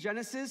going to be in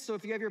Genesis. So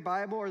if you have your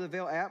Bible or the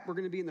Vale app, we're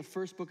going to be in the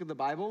first book of the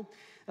Bible.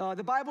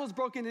 The Bible is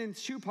broken in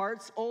 2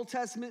 parts, Old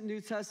Testament,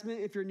 New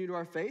Testament, if you're new to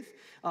our faith.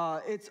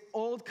 It's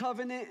Old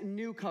Covenant,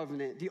 New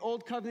Covenant. The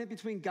Old Covenant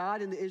between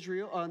God and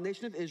the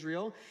nation of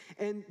Israel.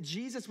 And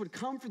Jesus would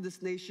come for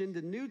this nation.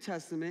 The New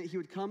Testament, he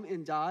would come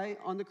and die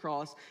on the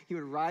cross. He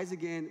would rise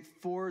again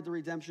for the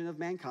redemption of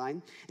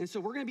mankind. And so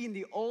we're going to be in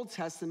the Old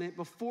Testament.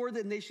 Before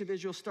the nation of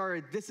Israel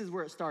started, this is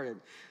where it started.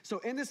 So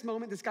in this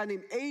moment, this guy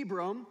named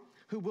Abram,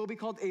 who will be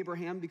called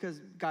Abraham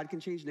because God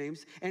can change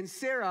names, and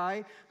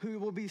Sarai, who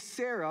will be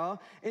Sarah.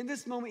 In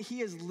this moment,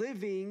 he is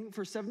living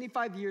for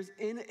 75 years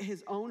in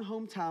his own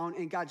hometown,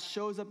 and God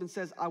shows up and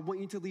says, I want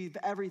you to leave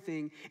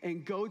everything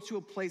and go to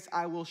a place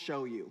I will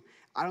show you.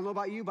 I don't know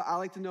about you, but I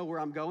like to know where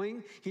I'm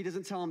going. He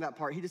doesn't tell him that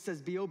part. He just says,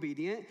 be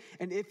obedient.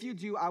 And if you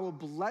do, I will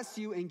bless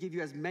you and give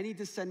you as many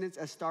descendants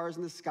as stars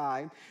in the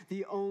sky.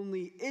 The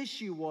only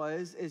issue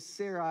is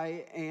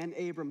Sarai and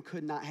Abram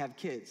could not have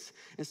kids.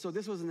 And so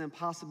this was an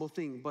impossible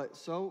thing, but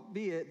so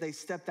be it. They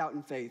stepped out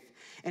in faith.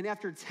 And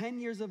after 10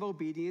 years of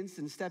obedience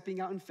and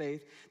stepping out in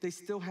faith, they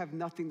still have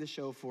nothing to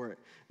show for it.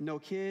 No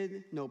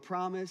kid, no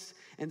promise,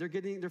 and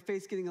their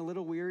faith's getting a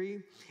little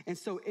weary. And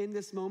so in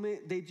this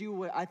moment, they do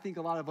what I think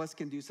a lot of us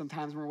can do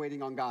sometimes when we're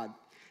waiting on God.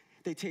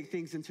 they take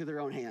things into their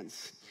own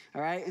hands.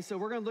 All right, and so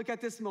we're going to look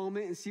at this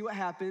moment and see what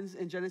happens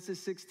in Genesis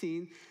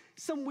 16.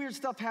 Some weird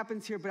stuff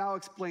happens here, but I'll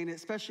explain it,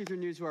 especially if you're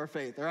new to our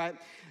faith, all right?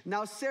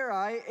 Now,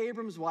 Sarai,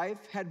 Abram's wife,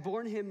 had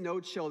borne him no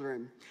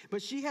children,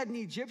 but she had an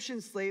Egyptian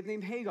slave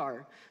named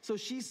Hagar. So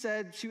she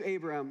said to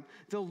Abram,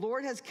 "The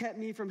Lord has kept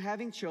me from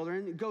having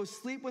children. Go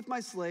sleep with my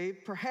slave.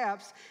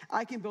 Perhaps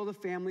I can build a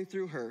family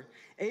through her."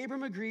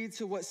 Abram agreed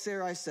to what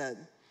Sarai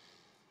said.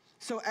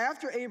 So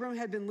after Abram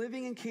had been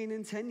living in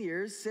Canaan 10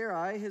 years,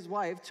 Sarai, his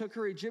wife, took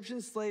her Egyptian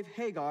slave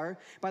Hagar.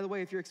 By the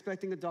way, if you're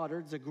expecting a daughter,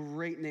 it's a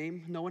great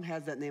name. No one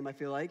has that name, I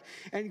feel like.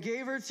 And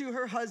gave her to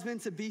her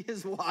husband to be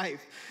his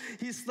wife.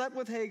 He slept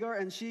with Hagar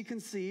and she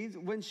conceived.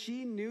 When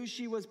she knew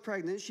she was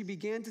pregnant, she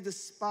began to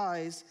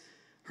despise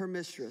her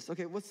mistress.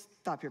 Okay, let's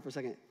stop here for a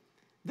second.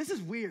 This is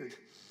weird.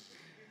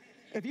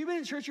 If you've been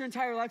in church your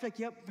entire life, like,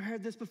 yep, I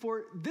heard this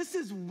before, this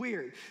is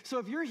weird. So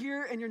if you're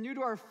here and you're new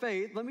to our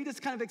faith, let me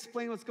just kind of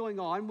explain what's going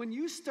on. When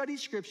you study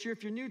scripture,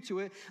 if you're new to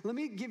it, let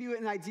me give you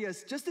an idea.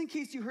 Just in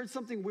case you heard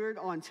something weird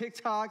on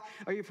TikTok,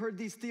 or you've heard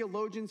these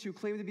theologians who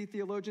claim to be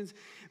theologians,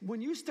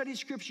 when you study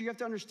scripture, you have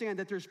to understand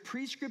that there's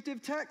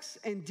prescriptive texts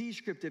and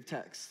descriptive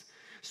texts.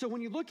 So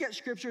when you look at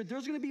scripture,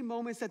 there's going to be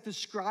moments that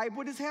describe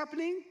what is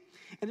happening,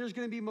 and there's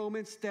going to be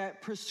moments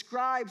that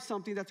prescribe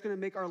something that's going to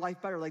make our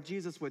life better, like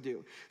Jesus would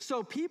do.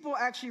 So people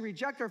actually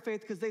reject our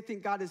faith because they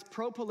think God is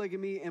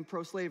pro-polygamy and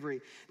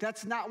pro-slavery.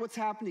 That's not what's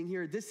happening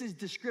here. This is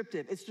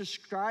descriptive. It's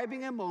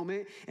describing a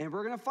moment, and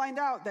we're going to find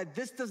out that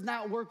this does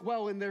not work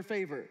well in their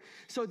favor.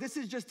 So this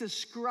is just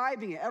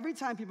describing it. Every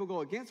time people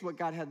go against what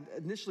God had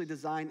initially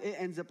designed, it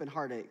ends up in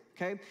heartache,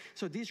 okay?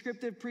 So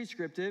descriptive,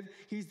 prescriptive,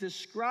 he's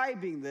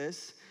describing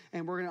this,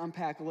 and we're going to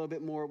unpack a little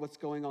bit more what's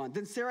going on.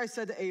 Then Sarai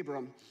said to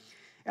Abram,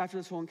 after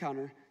this whole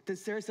encounter, then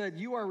Sarah said,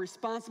 "You are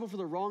responsible for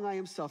the wrong I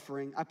am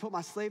suffering. I put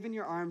my slave in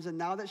your arms, and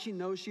now that she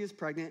knows she is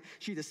pregnant,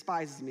 she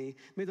despises me.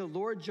 May the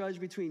Lord judge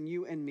between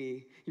you and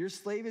me. Your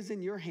slave is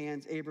in your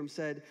hands," Abram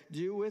said.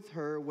 "Do with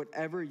her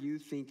whatever you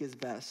think is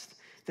best."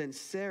 Then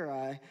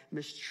Sarai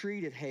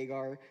mistreated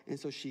Hagar, and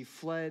so she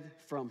fled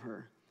from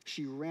her.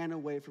 She ran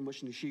away from what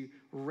she knew. She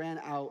ran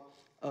out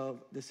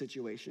of the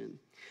situation.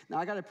 Now,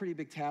 I got a pretty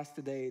big task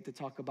today to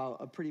talk about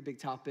a pretty big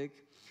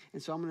topic.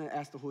 And so I'm going to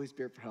ask the Holy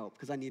Spirit for help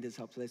because I need his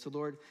help today. So,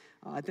 Lord,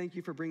 I thank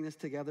you for bringing this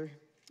together.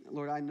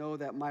 Lord, I know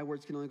that my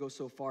words can only go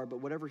so far,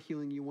 but whatever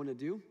healing you want to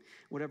do,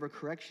 whatever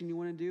correction you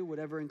want to do,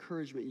 whatever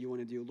encouragement you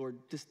want to do, Lord,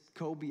 just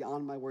go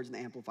beyond my words and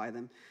amplify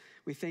them.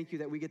 We thank you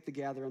that we get to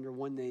gather under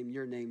one name,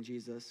 your name,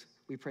 Jesus.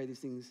 We pray these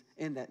things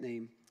in that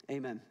name.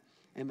 Amen.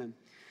 Amen.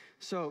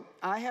 So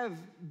I have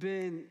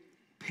been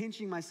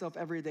pinching myself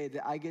every day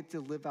that I get to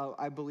live out,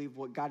 I believe,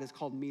 what God has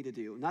called me to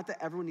do. Not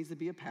that everyone needs to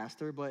be a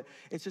pastor, but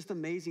it's just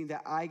amazing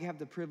that I have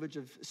the privilege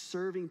of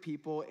serving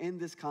people in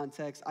this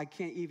context. I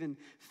can't even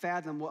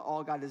fathom what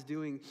all God is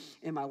doing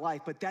in my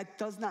life, but that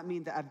does not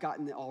mean that I've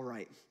gotten it all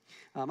right.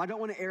 I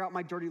don't want to air out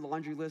my dirty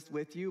laundry list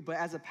with you, but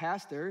as a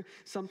pastor,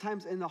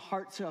 sometimes in the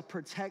heart to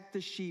protect the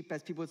sheep,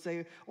 as people would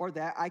say, or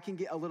that, I can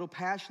get a little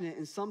passionate,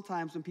 and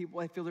sometimes when people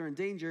I feel they're in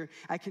danger,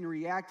 I can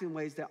react in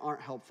ways that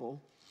aren't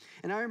helpful.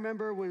 And I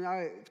remember when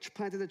I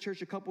planted the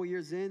church a couple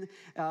years in,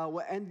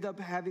 what ended up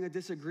having a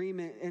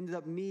disagreement ended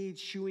up me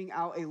chewing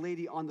out a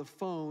lady on the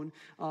phone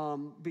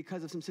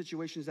because of some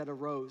situations that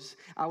arose.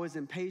 I was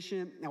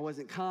impatient. I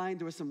wasn't kind.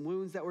 There were some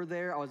wounds that were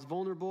there. I was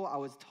vulnerable. I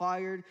was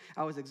tired.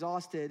 I was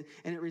exhausted.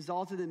 And it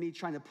resulted in me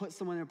trying to put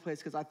someone in place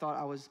because I thought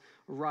I was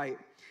right.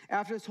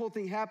 After this whole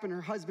thing happened,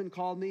 her husband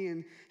called me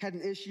and had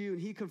an issue,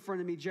 and he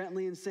confronted me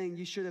gently and saying,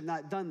 "You should have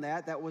not done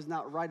that. That was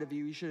not right of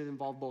you. You should have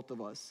involved both of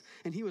us."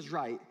 And he was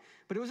right.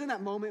 But it was in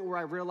that moment where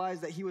I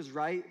realized that he was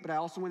right, but I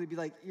also wanted to be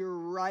like, "You're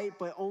right,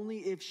 but only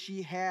if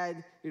she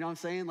had," you know what I'm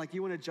saying? Like,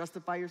 you want to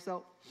justify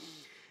yourself?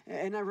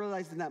 And I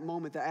realized in that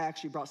moment that I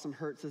actually brought some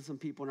hurt to some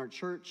people in our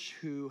church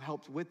who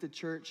helped with the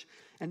church.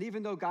 And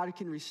even though God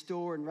can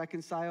restore and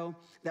reconcile,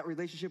 that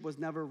relationship was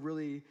never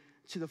really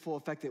to the full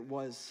effect it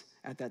was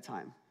at that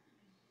time.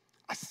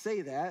 I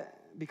say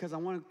that because I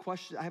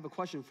have a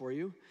question for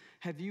you.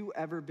 Have you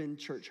ever been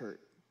church hurt?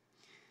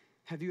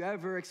 Have you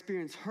ever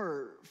experienced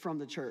hurt from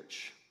the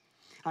church?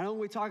 I know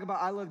when we talk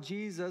about I love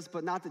Jesus,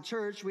 but not the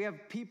church, we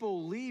have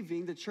people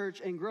leaving the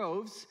church in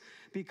groves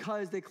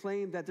because they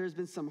claim that there's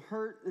been some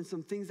hurt and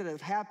some things that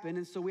have happened.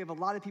 And so we have a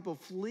lot of people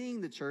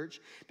fleeing the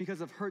church because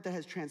of hurt that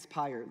has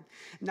transpired.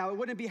 Now, it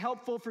wouldn't be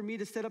helpful for me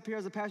to sit up here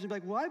as a pastor and be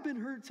like, "Well, I've been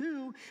hurt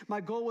too."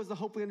 My goal was to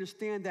hopefully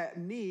understand that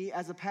me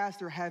as a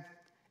pastor have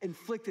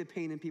inflicted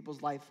pain in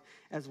people's life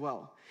as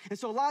well. And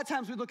so a lot of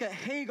times we look at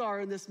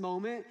Hagar in this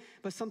moment,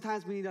 but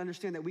sometimes we need to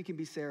understand that we can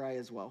be Sarai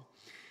as well.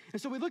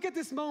 And so we look at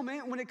this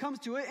moment when it comes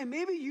to it, and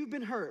maybe you've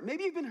been hurt.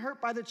 Maybe you've been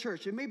hurt by the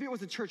church. And maybe it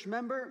was a church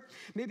member.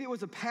 Maybe it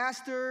was a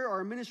pastor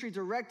or a ministry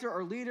director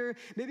or leader.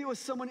 Maybe it was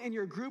someone in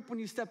your group when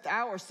you stepped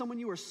out or someone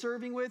you were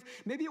serving with.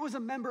 Maybe it was a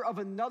member of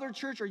another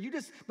church, or you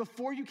just,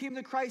 before you came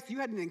to Christ, you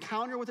had an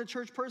encounter with a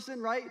church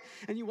person, right?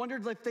 And you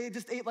wondered if they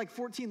just ate like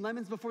 14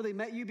 lemons before they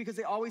met you because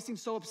they always seem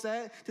so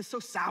upset, just so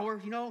sour,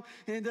 you know?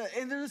 And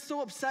they're just so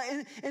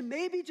upset. And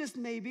maybe, just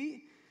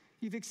maybe,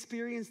 you've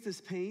experienced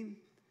this pain.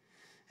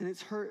 and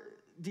it's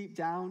hurt deep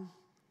down,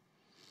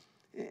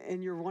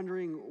 and you're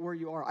wondering where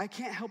you are, I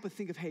can't help but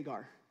think of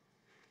Hagar.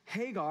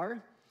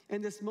 Hagar,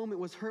 in this moment,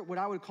 was hurt what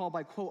I would call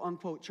by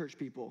quote-unquote church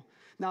people.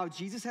 Now,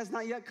 Jesus has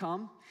not yet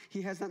come.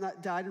 He has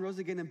not died and rose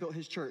again and built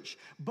his church.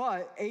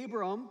 But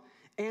Abram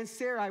and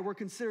Sarai were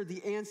considered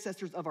the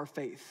ancestors of our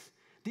faith.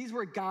 These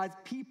were God's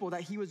people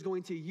that he was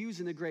going to use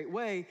in a great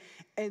way.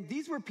 And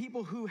these were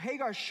people who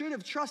Hagar should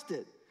have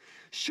trusted,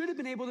 should have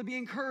been able to be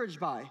encouraged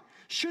by,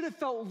 should have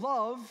felt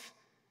love,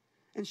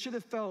 and should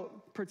have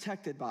felt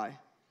protected by.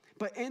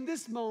 But in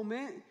this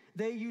moment,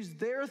 they used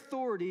their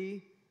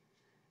authority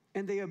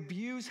and they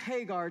abuse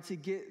Hagar to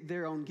get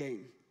their own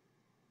gain.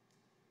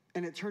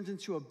 And it turns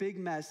into a big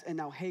mess, and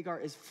now Hagar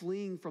is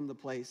fleeing from the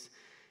place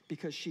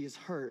because she is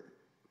hurt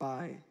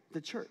by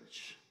the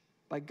church,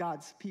 by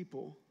God's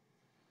people.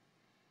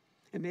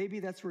 And maybe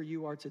that's where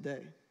you are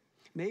today.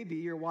 Maybe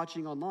you're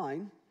watching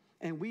online,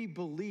 and we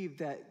believe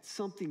that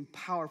something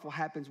powerful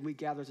happens when we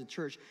gather as a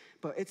church,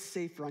 but it's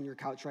safer on your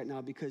couch right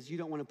now because you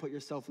don't want to put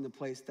yourself in the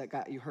place that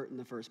got you hurt in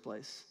the first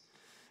place.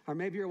 Or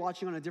maybe you're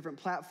watching on a different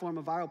platform,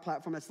 a viral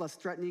platform that's less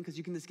threatening because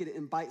you can just get it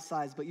in bite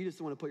size, but you just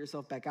don't want to put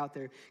yourself back out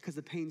there because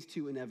the pain's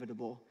too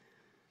inevitable.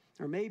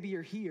 Or maybe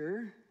you're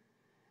here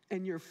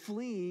and you're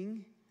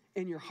fleeing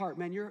in your heart.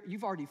 Man,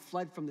 you've already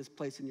fled from this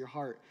place in your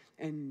heart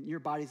and your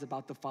body's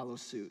about to follow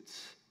suit.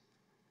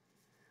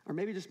 Or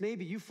maybe just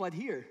maybe you fled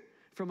here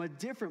from a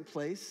different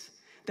place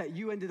that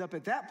you ended up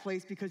at that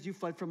place because you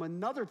fled from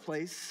another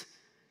place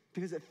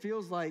because it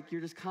feels like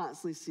you're just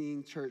constantly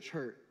seeing church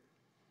hurt.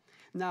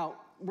 Now,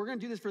 we're going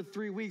to do this for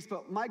 3 weeks,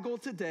 but my goal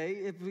today,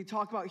 if we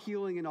talk about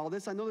healing and all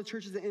this, I know the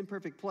church is an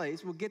imperfect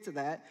place. We'll get to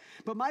that.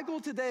 But my goal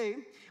today,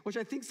 which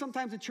I think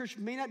sometimes the church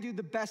may not do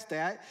the best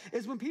at,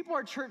 is when people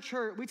are church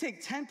hurt, we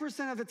take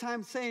 10% of the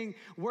time saying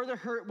where the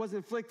hurt was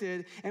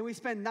inflicted, and we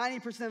spend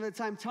 90% of the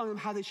time telling them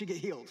how they should get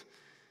healed.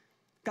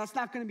 That's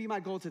not going to be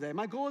my goal today.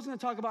 My goal is going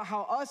to talk about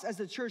how us as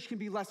the church can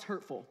be less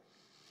hurtful,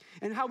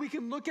 and how we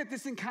can look at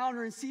this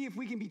encounter and see if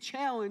we can be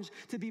challenged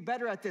to be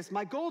better at this.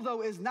 My goal,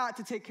 though, is not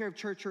to take care of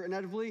church hurt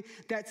inevitably.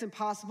 That's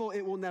impossible.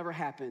 It will never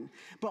happen.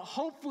 But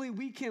hopefully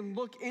we can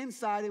look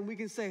inside and we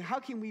can say, how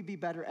can we be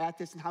better at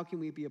this, and how can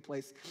we be a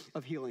place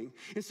of healing?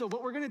 And so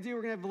what we're going to do,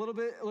 we're going to have a little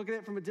bit look at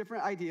it from a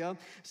different idea.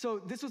 So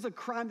this was a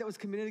crime that was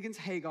committed against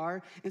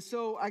Hagar. And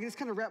so I just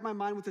kind of wrapped my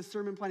mind with the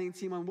sermon planning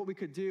team on what we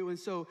could do. And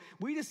so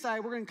we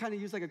decided we're going to kind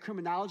of use like a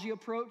criminology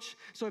approach.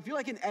 So if you're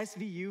like an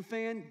SVU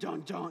fan, you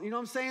know what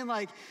I'm saying?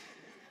 Like,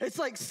 it's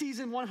like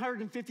season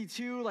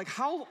 152,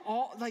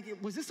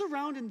 was this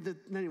around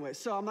anyway,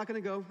 so I'm not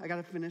gonna go, I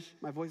gotta finish,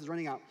 my voice is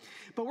running out.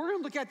 But we're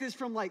gonna look at this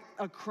from like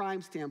a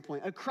crime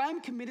standpoint, a crime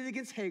committed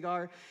against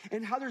Hagar,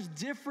 and how there's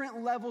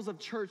different levels of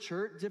church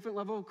hurt, different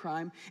level of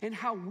crime, and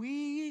how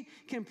we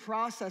can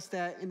process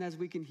that and as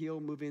we can heal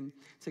moving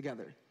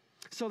together.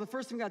 So the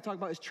first thing we gotta talk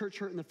about is church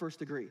hurt in the first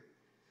degree,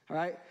 all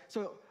right?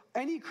 So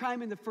any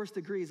crime in the first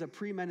degree is a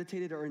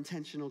premeditated or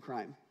intentional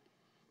crime.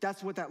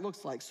 That's what that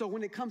looks like. So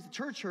when it comes to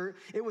church hurt,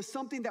 it was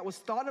something that was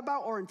thought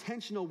about or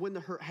intentional when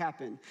the hurt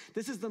happened.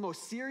 This is the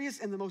most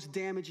serious and the most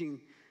damaging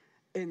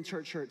in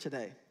church hurt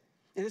today.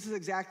 And this is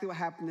exactly what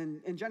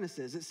happened in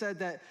Genesis. It said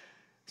that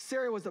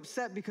Sarah was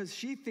upset because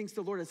she thinks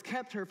the Lord has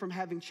kept her from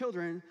having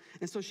children.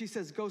 And so she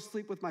says, go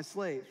sleep with my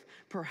slave.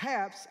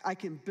 Perhaps I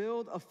can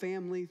build a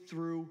family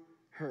through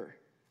her.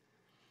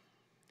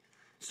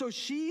 So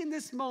she, in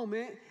this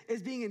moment,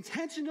 is being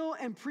intentional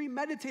and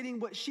premeditating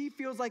what she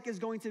feels like is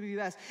going to be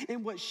best.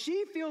 And what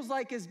she feels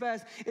like is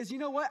best is, you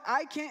know what?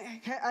 I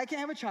can't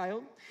have a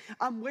child.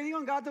 I'm waiting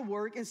on God to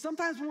work. And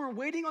sometimes when we're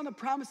waiting on the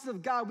promises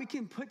of God, we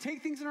can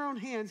take things in our own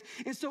hands.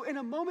 And so in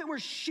a moment where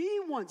she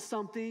wants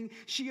something,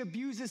 she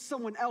abuses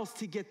someone else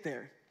to get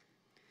there.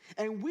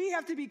 And we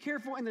have to be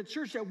careful in the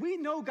church that we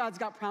know God's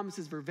got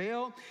promises for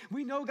Vale.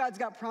 We know God's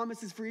got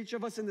promises for each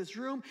of us in this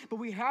room, but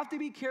we have to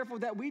be careful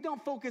that we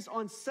don't focus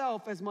on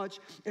self as much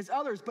as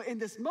others. But in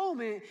this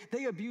moment,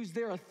 they abuse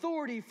their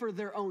authority for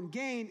their own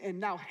gain, and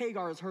now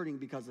Hagar is hurting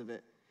because of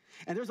it.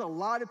 And there's a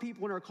lot of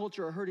people in our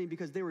culture are hurting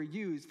because they were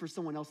used for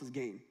someone else's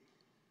gain.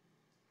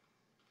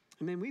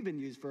 I mean, we've been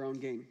used for our own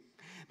gain.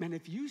 Man,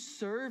 if you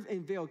serve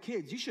in Vale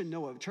Kids, you should know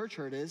what church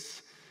hurt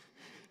is.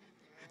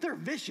 They're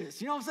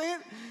vicious, you know what I'm saying?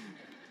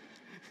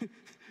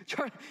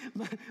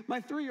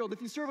 My 3-year-old,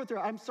 if you serve with her,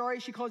 I'm sorry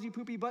she calls you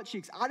poopy butt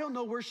cheeks. I don't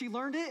know where she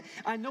learned it.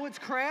 I know it's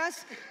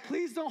crass.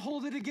 Please don't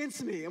hold it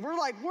against me. And we're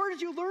like, where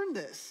did you learn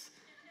this?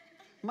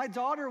 My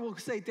daughter will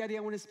say, Daddy,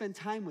 I want to spend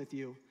time with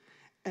you.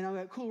 And I'm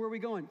like, cool, where are we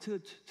going? To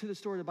the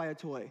store to buy a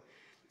toy.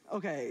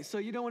 Okay, so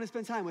you don't want to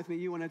spend time with me,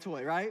 you want a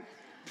toy, right?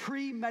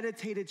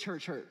 Premeditated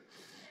church hurt.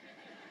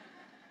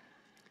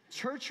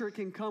 Church hurt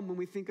can come when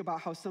we think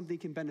about how something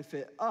can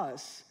benefit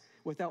us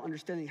without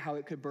understanding how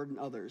it could burden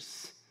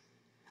others.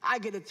 I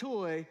get a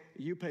toy,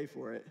 you pay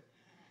for it.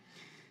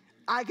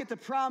 I get the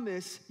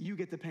promise, you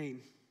get the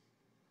pain.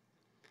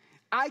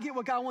 I get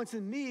what God wants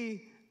in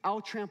me,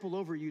 I'll trample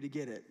over you to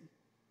get it.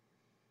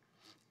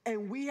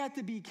 And we have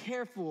to be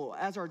careful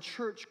as our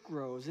church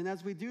grows and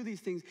as we do these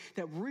things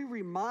that we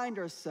remind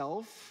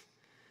ourselves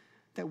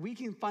that we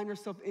can find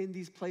ourselves in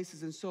these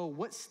places. And so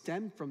what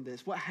stemmed from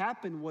this? What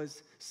happened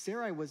was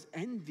Sarai was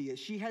envious.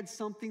 She had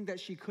something that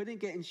she couldn't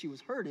get and she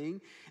was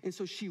hurting. And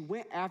so she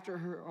went after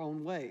her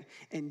own way.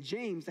 And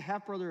James, the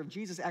half-brother of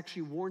Jesus,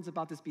 actually warns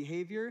about this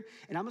behavior.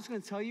 And I'm just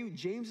going to tell you,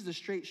 James is a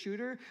straight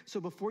shooter. So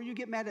before you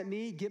get mad at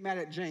me, get mad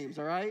at James,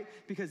 all right?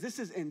 Because this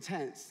is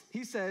intense.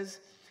 He says,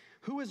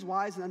 "Who is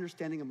wise and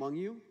understanding among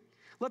you?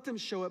 Let them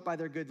show it by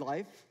their good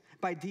life,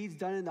 by deeds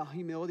done in the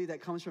humility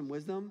that comes from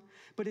wisdom.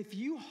 But if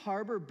you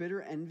harbor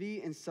bitter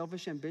envy and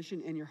selfish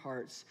ambition in your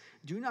hearts,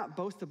 do not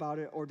boast about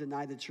it or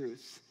deny the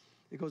truth."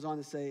 It goes on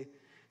to say,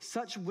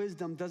 "Such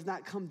wisdom does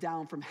not come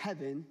down from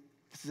heaven."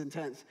 This is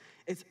intense.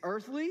 "It's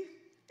earthly,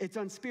 it's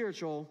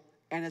unspiritual,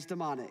 and it's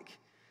demonic."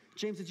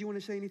 James, did you want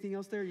to say anything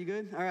else there? You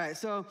good? All right.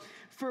 So,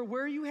 "For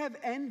where you have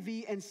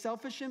envy and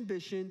selfish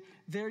ambition,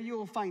 there you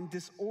will find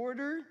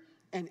disorder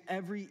and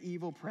every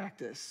evil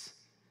practice."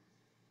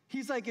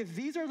 He's like, if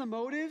these are the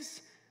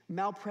motives,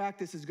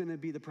 malpractice is going to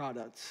be the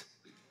product.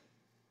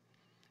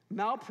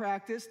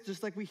 Malpractice,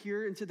 just like we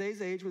hear in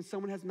today's age, when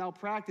someone has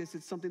malpractice,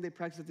 it's something they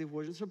practice that they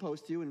wasn't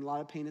supposed to, and a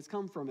lot of pain has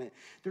come from it.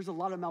 There's a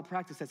lot of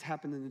malpractice that's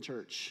happened in the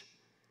church.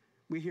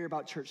 We hear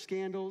about church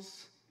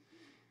scandals.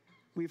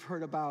 We've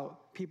heard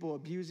about people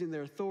abusing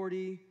their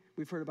authority.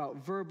 We've heard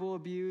about verbal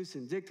abuse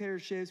and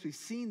dictatorships. We've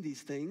seen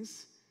these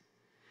things.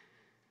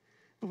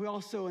 But we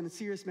also, in a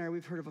serious matter,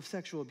 we've heard of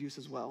sexual abuse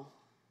as well.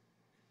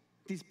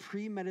 These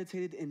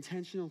premeditated,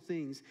 intentional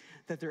things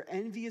that they're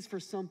envious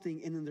for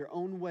something, and in their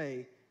own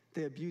way,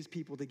 they abuse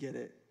people to get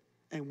it.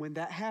 And when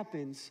that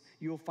happens,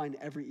 you'll find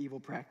every evil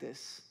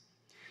practice.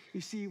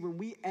 You see, when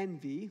we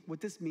envy, what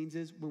this means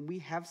is when we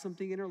have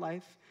something in our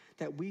life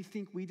that we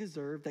think we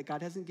deserve, that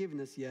God hasn't given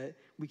us yet,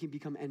 we can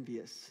become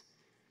envious.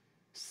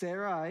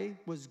 Sarai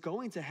was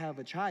going to have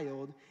a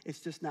child, it's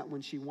just not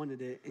when she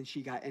wanted it, and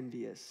she got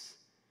envious.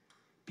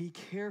 Be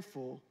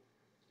careful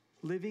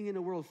living in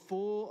a world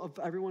full of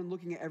everyone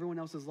looking at everyone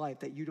else's life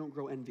that you don't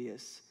grow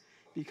envious.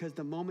 Because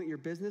the moment your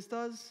business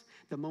does,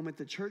 the moment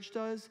the church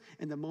does,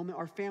 and the moment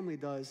our family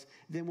does,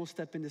 then we'll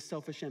step into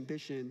selfish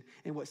ambition.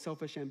 And what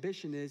selfish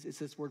ambition is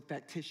this word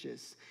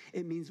factitious.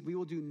 It means we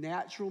will do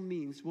natural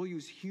means. We'll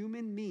use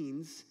human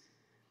means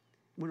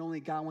when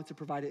only God wants to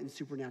provide it in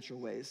supernatural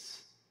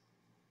ways.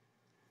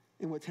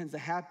 And what tends to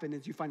happen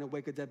is you find a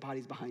wake of dead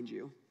bodies behind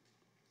you.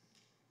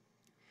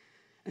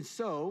 And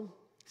so,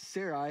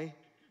 Sarai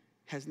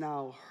has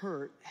now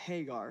hurt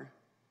Hagar.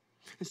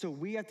 And so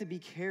we have to be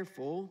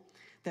careful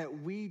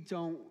that we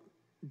don't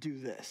do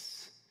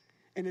this.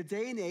 In a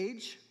day and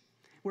age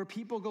where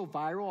people go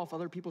viral off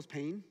other people's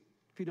pain,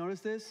 if you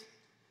notice this,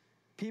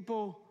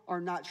 people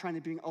are not trying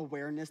to bring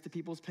awareness to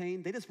people's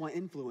pain. They just want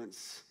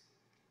influence.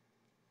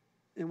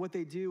 And what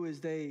they do is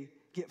they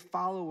get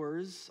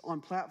followers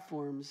on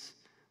platforms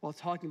while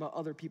talking about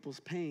other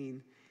people's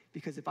pain.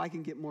 Because if I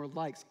can get more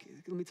likes,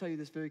 let me tell you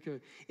this very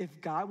clearly.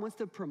 If God wants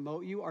to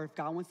promote you or if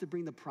God wants to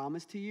bring the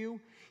promise to you,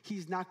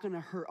 he's not going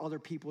to hurt other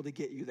people to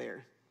get you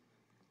there.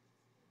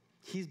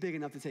 He's big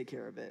enough to take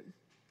care of it.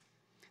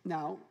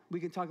 Now,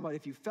 we can talk about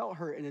if you felt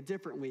hurt in a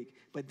different week,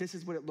 but this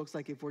is what it looks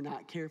like if we're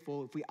not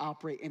careful, if we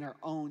operate in our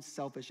own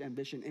selfish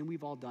ambition. And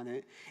we've all done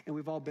it, and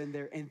we've all been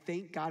there, and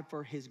thank God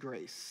for his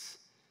grace.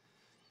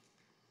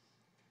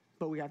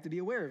 But we have to be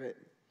aware of it,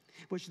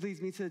 which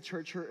leads me to the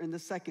church hurt in the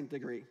second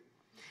degree.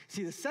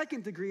 See, the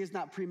second degree is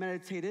not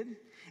premeditated,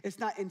 it's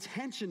not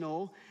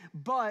intentional,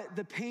 but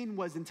the pain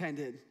was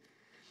intended.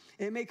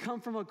 It may come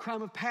from a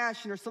crime of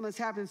passion or something that's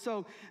happened.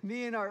 So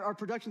me and our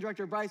production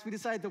director, Bryce, we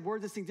decided to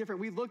word this thing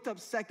different. We looked up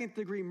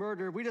second-degree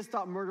murder. We just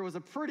thought murder was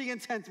a pretty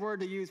intense word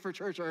to use for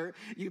church hurt.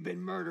 You've been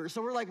murdered.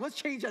 So we're like, let's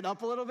change that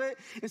up a little bit.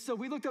 And so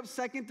we looked up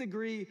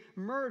second-degree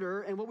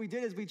murder, and what we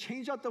did is we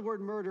changed out the word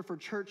murder for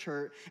church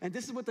hurt. And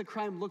this is what the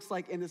crime looks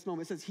like in this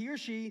moment. It says, he or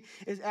she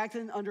is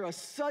acting under a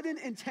sudden,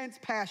 intense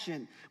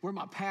passion. Where are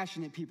my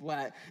passionate people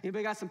at?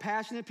 Anybody got some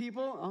passionate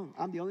people? Oh,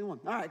 I'm the only one.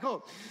 All right,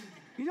 cool.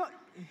 You know,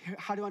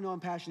 how do I know I'm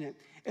passionate?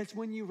 It's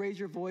when you raise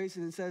your voice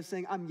and instead of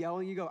saying, I'm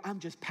yelling, you go, I'm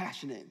just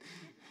passionate.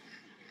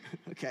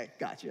 Okay,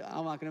 gotcha.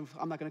 I'm not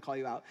gonna call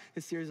you out.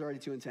 This series is already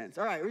too intense.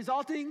 All right,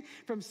 resulting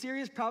from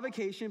serious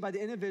provocation by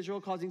the individual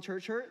causing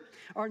church hurt,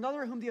 or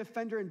another whom the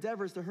offender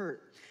endeavors to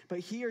hurt, but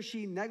he or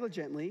she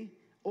negligently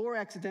or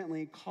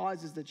accidentally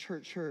causes the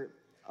church hurt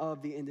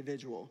of the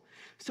individual.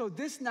 So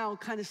this now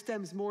kind of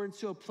stems more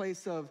into a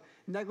place of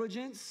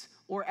negligence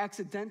or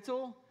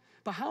accidental.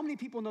 But how many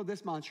people know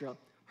this mantra?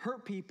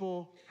 Hurt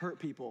people, hurt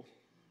people.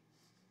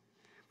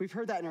 We've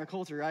heard that in our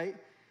culture, right?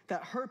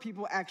 That hurt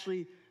people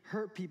actually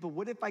hurt people.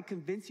 What if I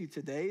convince you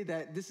today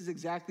that this is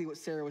exactly what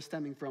Sarah was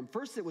stemming from?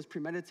 First, it was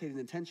premeditated and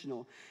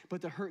intentional, but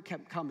the hurt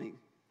kept coming.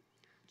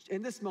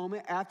 In this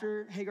moment,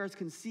 after Hagar's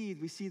conceived,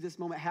 we see this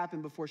moment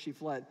happen before she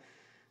fled.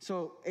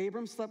 So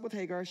Abram slept with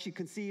Hagar, she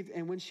conceived,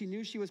 and when she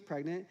knew she was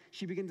pregnant,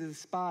 she began to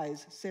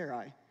despise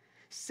Sarai.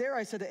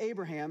 Sarai said to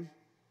Abraham,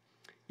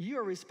 You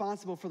are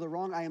responsible for the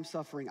wrong I am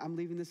suffering. I'm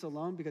leaving this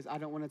alone because I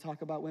don't want to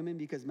talk about women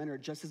because men are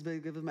just as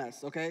big of a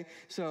mess, okay?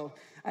 So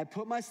I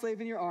put my slave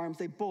in your arms.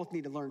 They both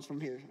need to learn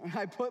from here.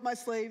 I put my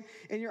slave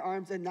in your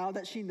arms, and now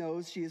that she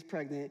knows she is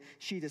pregnant,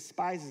 she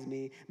despises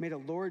me. May the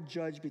Lord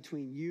judge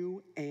between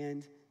you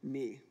and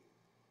me.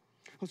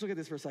 Let's look at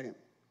this for a second.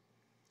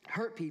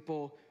 Hurt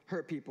people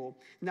hurt people.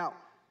 Now,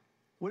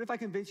 what if I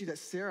convince you that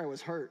Sarah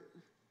was hurt?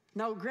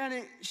 Now,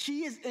 granted,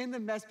 she is in the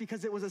mess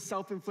because it was a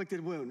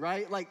self-inflicted wound,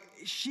 right? Like,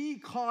 she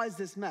caused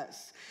this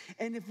mess.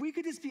 And if we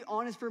could just be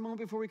honest for a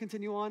moment before we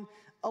continue on,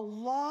 a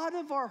lot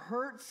of our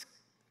hurts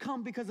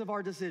come because of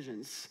our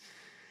decisions.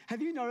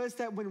 Have you noticed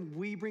that when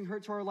we bring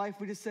hurt to our life,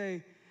 we just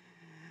say,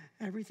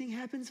 everything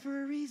happens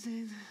for a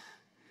reason.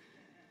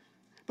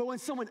 But when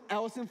someone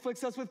else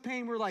inflicts us with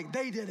pain, we're like,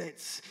 they did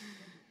it.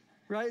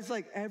 Right? It's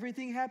like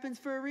everything happens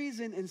for a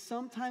reason, and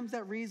sometimes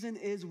that reason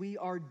is we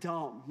are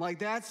dumb. Like,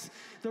 that's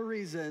the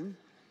reason.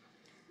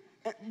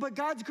 But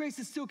God's grace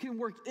still can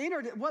work in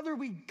our, whether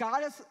we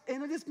got us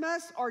into this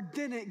mess or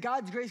didn't,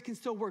 God's grace can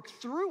still work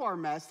through our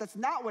mess. That's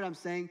not what I'm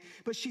saying,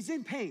 but she's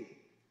in pain.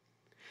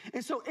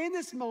 And so in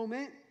this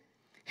moment,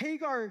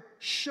 Hagar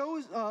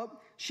shows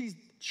up. She's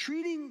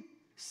treating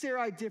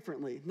Sarai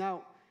differently.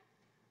 Now,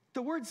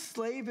 the word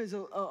slave is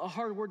a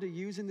hard word to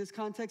use in this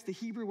context. The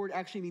Hebrew word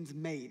actually means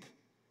maid.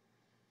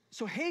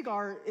 So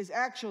Hagar is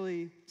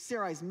actually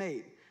Sarai's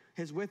maid,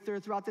 is with her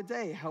throughout the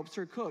day, helps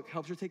her cook,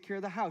 helps her take care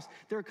of the house.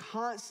 They're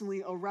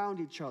constantly around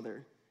each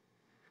other,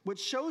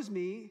 which shows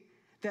me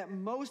that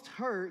most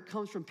hurt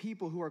comes from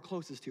people who are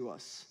closest to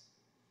us.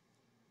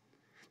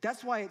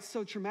 That's why it's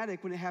so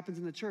traumatic when it happens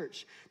in the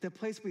church, the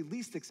place we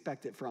least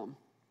expect it from.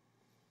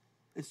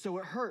 And so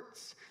it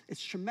hurts.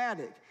 It's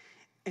traumatic.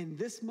 In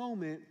this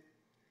moment,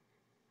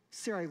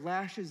 Sarai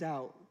lashes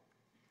out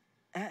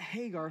at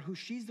Hagar, who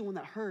she's the one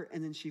that hurt,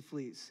 and then she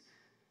flees.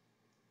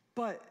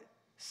 But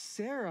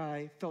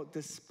Sarai felt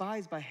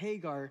despised by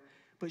Hagar,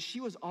 but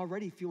she was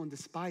already feeling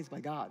despised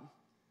by God.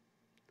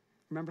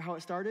 Remember how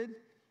it started?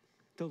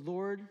 The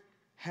Lord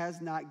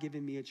has not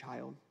given me a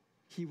child.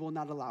 He will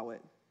not allow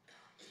it.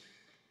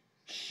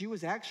 She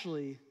was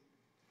actually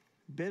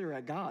bitter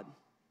at God.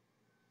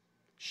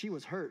 She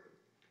was hurt.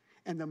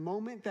 And the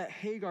moment that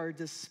Hagar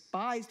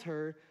despised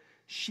her,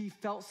 she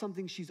felt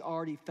something she's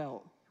already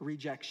felt,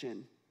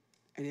 rejection.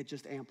 And it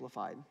just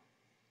amplified.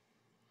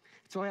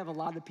 So I have a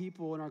lot of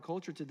people in our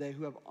culture today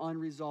who have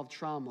unresolved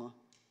trauma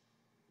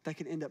that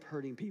can end up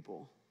hurting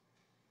people.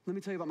 Let me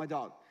tell you about my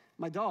dog.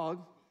 My dog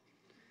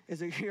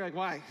is you're like,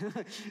 why?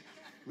 This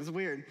is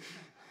weird.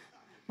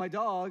 My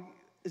dog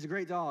is a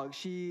great dog.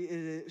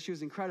 She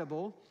was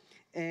incredible.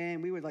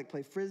 And we would like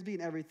play Frisbee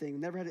and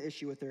everything. Never had an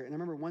issue with her. And I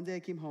remember one day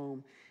I came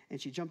home and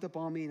she jumped up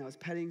on me and I was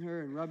petting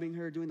her and rubbing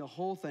her, doing the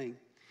whole thing.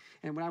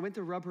 And when I went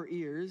to rub her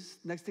ears,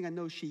 next thing I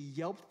know, she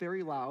yelped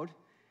very loud,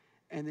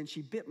 and then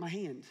she bit my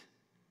hand.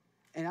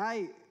 And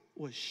I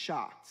was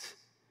shocked.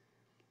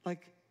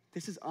 Like,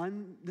 this is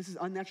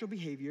unnatural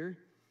behavior.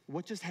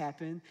 What just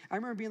happened? I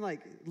remember being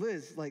like,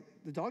 Liz, like,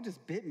 the dog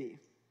just bit me.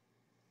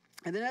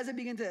 And then as I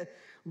began to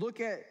look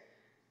at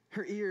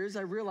her ears,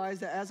 I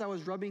realized that as I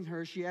was rubbing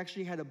her, she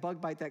actually had a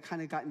bug bite that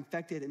kind of got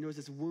infected, and there was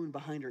this wound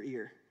behind her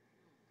ear.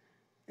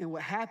 And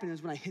what happened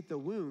is when I hit the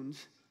wound,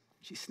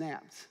 she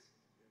snapped.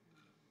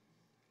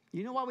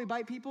 You know why we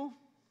bite people?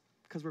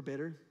 Because we're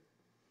bitter.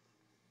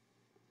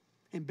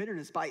 And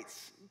bitterness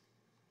bites.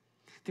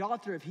 The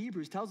author of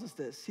Hebrews tells us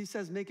this. He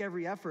says, make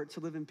every effort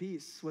to live in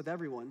peace with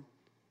everyone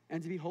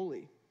and to be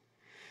holy.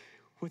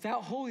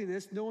 Without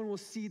holiness, no one will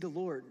see the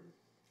Lord.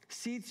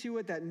 See to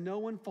it that no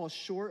one falls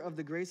short of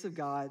the grace of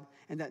God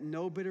and that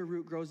no bitter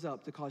root grows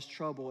up to cause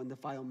trouble and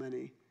defile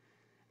many.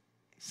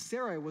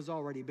 Sarah was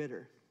already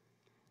bitter,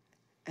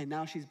 and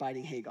now she's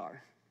biting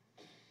Hagar.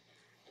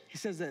 He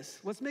says this,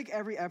 let's make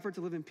every effort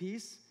to live in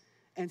peace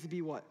and to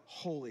be what?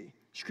 Holy.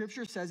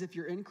 Scripture says if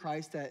you're in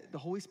Christ that the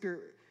Holy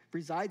Spirit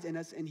resides in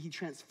us and he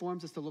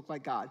transforms us to look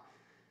like God.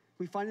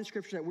 We find in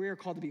Scripture that we are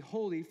called to be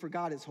holy for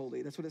God is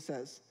holy. That's what it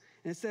says.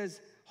 And it says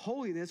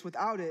holiness,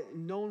 without it,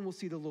 no one will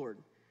see the Lord.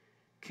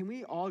 Can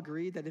we all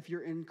agree that if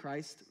you're in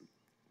Christ,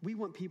 we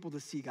want people to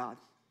see God?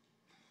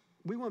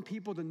 We want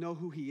people to know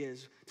who he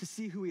is, to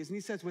see who he is. And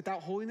he says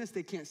without holiness,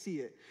 they can't see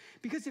it.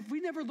 Because if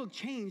we never look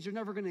changed, you're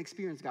never going to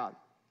experience God.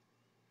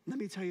 Let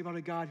me tell you about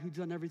a God who's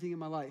done everything in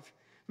my life.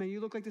 Man,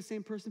 you look like the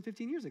same person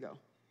 15 years ago.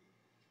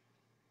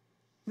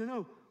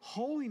 No.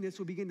 Holiness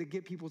will begin to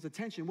get people's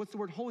attention. What's the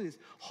word holiness?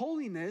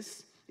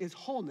 Holiness is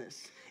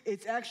wholeness.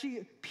 It's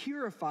actually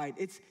purified.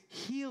 It's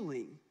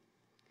healing.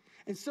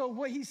 And so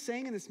what he's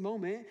saying in this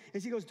moment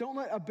is he goes, don't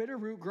let a bitter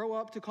root grow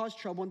up to cause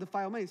trouble and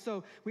defile many.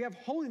 So we have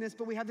holiness,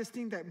 but we have this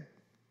thing that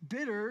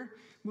bitter,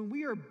 when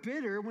we are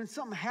bitter, when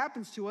something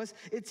happens to us,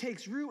 it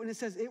takes root and it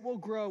says it will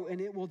grow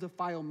and it will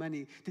defile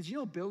many. Did you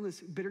know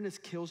bitterness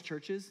kills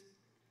churches?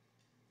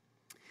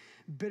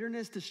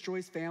 Bitterness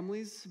destroys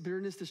families.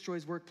 Bitterness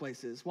destroys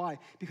workplaces. Why?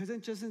 Because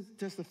it doesn't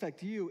just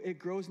affect you, it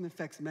grows and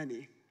affects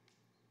many.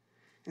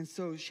 And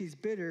so she's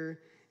bitter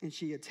and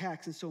she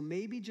attacks. And so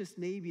maybe, just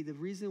maybe, the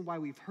reason why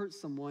we've hurt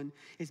someone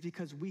is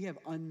because we have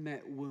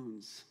unmet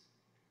wounds.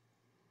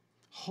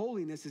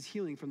 Holiness is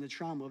healing from the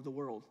trauma of the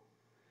world.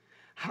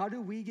 How do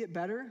we get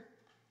better?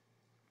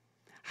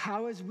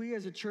 How, as we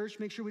as a church,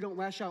 make sure we don't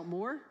lash out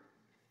more?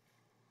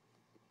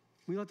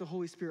 We let the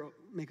Holy Spirit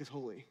make us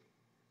holy.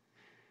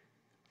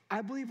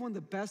 I believe one of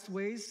the best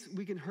ways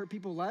we can hurt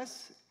people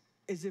less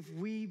is if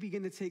we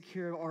begin to take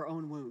care of our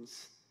own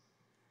wounds.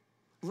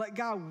 Let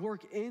God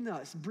work in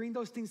us. Bring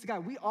those things to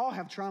God. We all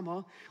have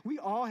trauma. We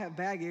all have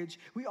baggage.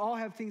 We all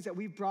have things that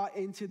we've brought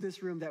into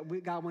this room that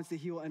God wants to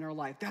heal in our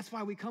life. That's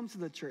why we come to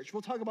the church.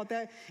 We'll talk about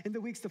that in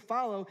the weeks to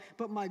follow.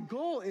 But my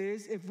goal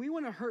is, if we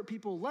want to hurt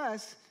people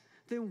less,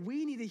 then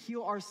we need to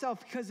heal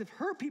ourselves. Because if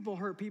hurt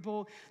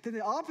people, then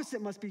the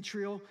opposite must be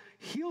true.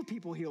 Heal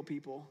people, heal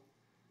people.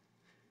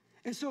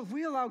 And so if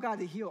we allow God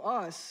to heal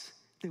us,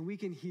 then we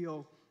can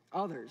heal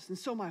others. And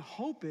so my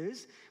hope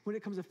is, when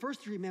it comes to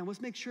first three, man,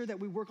 let's make sure that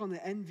we work on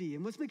the envy,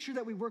 and let's make sure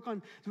that we work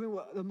on doing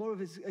what the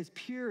motive is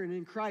pure and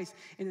in Christ.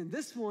 And in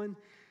this one,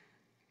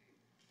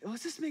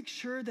 let's just make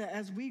sure that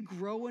as we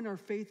grow in our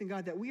faith in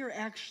God, that we are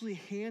actually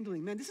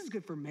handling, man, this is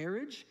good for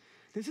marriage.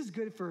 This is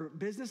good for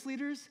business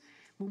leaders.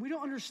 When we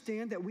don't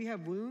understand that we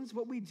have wounds,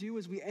 what we do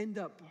is we end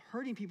up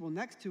hurting people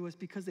next to us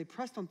because they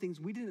pressed on things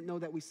we didn't know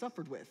that we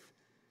suffered with.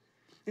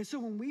 And so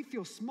when we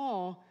feel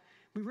small,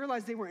 we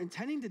realize they weren't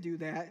intending to do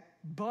that,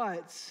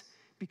 but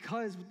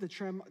because of the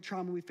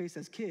trauma we face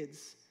as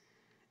kids,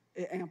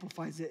 it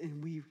amplifies it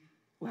and we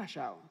lash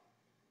out.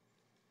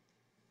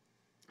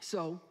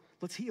 So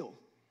let's heal.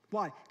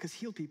 Why? Because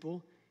heal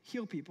people,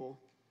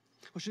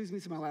 which leads me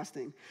to my last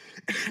thing.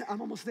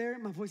 I'm almost there.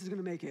 My voice is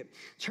going to make it.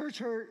 Church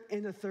hurt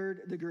in the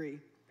third degree.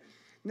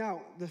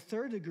 Now, the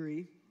third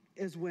degree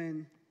is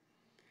when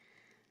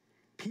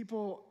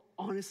people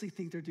honestly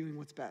think they're doing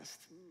what's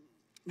best.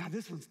 Now,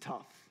 this one's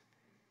tough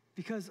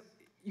because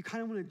you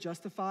kind of want to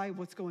justify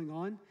what's going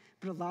on,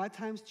 but a lot of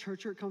times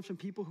church hurt comes from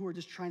people who are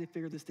just trying to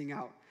figure this thing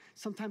out.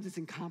 Sometimes it's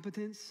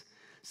incompetence.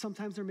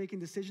 Sometimes they're making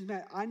decisions.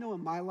 Man, I know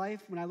in my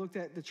life, when I looked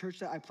at the church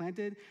that I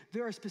planted,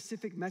 there are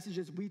specific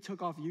messages we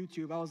took off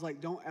YouTube. I was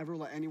like, don't ever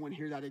let anyone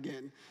hear that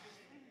again.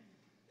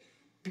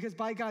 Because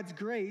by God's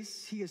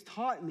grace, he has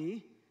taught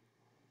me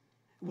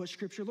what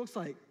Scripture looks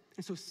like.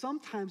 And so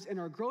sometimes in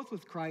our growth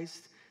with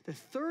Christ, the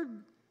third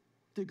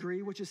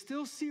degree, which is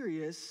still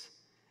serious,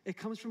 it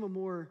comes from a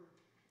more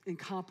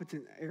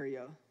incompetent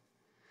area.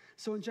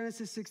 So in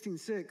Genesis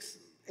 16:6,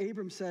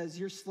 Abram says,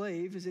 your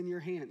slave is in your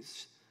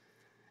hands.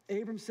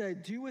 Abram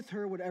said, do with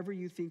her whatever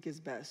you think is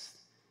best.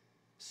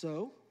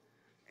 So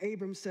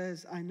Abram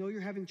says, I know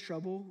you're having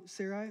trouble,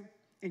 Sarai,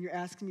 and you're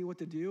asking me what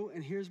to do,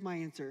 and here's my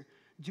answer.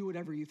 Do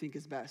whatever you think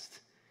is best.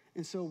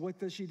 And so what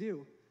does she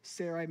do?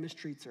 Sarai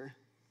mistreats her.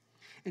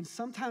 And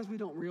sometimes we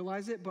don't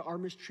realize it, but our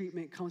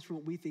mistreatment comes from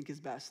what we think is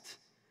best.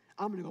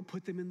 I'm going to go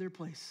put them in their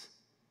place.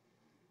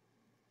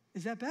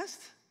 Is that best?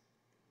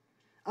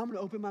 I'm going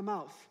to open my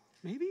mouth.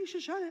 Maybe you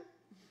should shut it.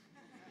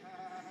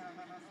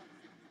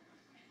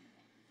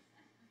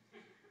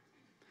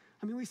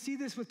 I mean, we see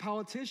this with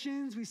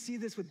politicians. We see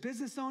this with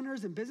business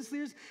owners and business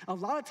leaders. A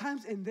lot of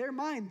times in their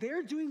mind,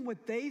 they're doing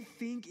what they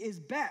think is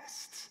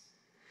best.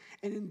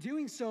 And in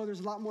doing so,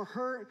 there's a lot more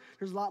hurt.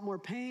 There's a lot more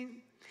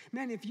pain.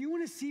 Man, if you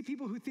want to see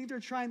people who think they're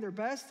trying their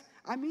best,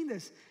 I mean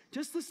this.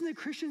 Just listen to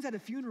Christians at a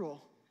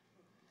funeral.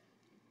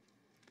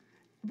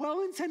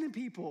 Well-intended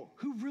people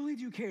who really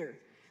do care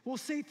will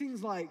say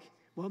things like,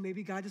 well,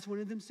 maybe God just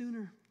wanted them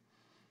sooner.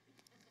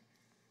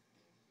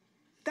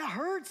 That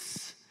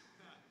hurts.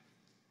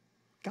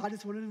 God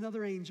just wanted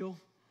another angel.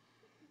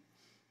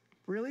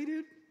 Really,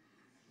 dude?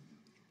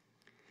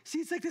 See,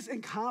 it's like this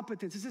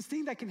incompetence. It's this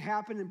thing that can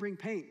happen and bring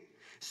pain.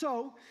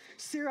 So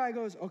Sarai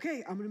goes,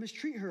 okay, I'm going to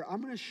mistreat her.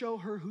 I'm going to show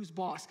her who's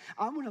boss.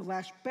 I'm going to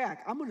lash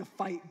back. I'm going to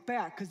fight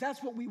back because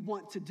that's what we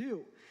want to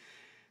do.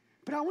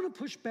 But I want to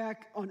push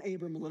back on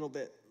Abram a little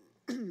bit.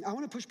 I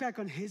want to push back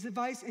on his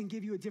advice and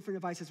give you a different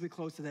advice as we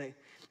close today.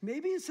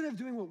 Maybe instead of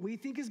doing what we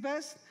think is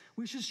best,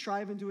 we should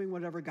strive in doing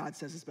whatever God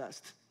says is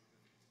best.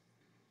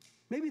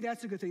 Maybe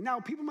that's a good thing. Now,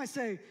 people might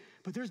say,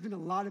 but there's been a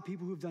lot of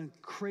people who've done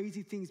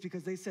crazy things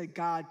because they said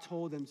God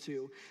told them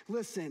to.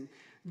 Listen,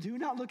 do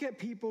not look at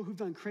people who've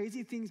done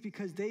crazy things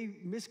because they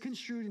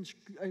misconstrued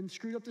and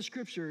screwed up the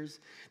scriptures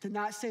to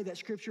not say that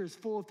scripture is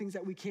full of things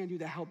that we can do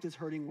to help this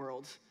hurting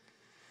world.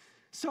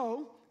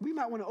 So we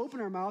might want to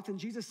open our mouth and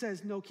Jesus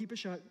says, no, keep it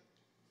shut.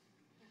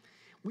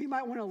 We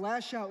might want to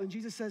lash out and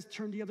Jesus says,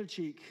 turn the other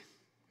cheek.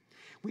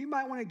 We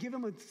might want to give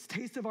them a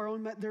taste of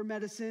their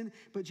medicine,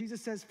 but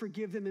Jesus says,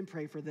 forgive them and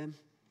pray for them.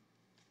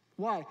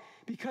 Why?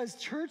 Because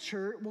church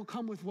hurt will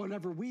come with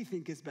whatever we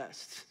think is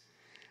best.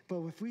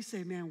 But if we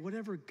say, man,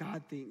 whatever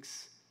God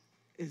thinks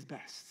is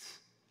best.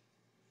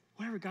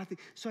 Whatever God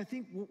thinks. So I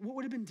think what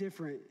would have been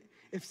different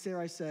if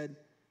Sarai said,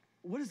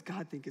 what does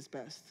God think is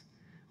best?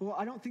 Well,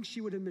 I don't think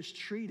she would have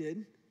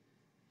mistreated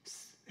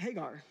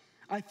Hagar.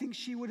 I think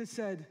she would have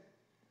said,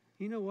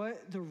 you know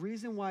what? The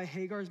reason why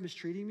Hagar is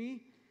mistreating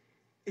me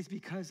is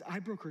because I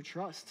broke her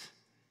trust.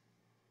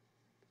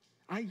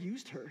 I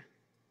used her.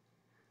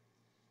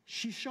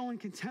 She's showing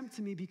contempt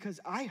to me because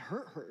I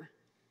hurt her.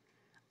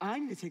 I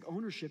need to take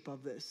ownership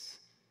of this.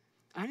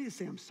 I need to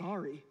say I'm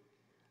sorry.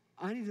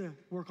 I need to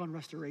work on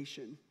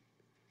restoration.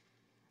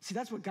 See,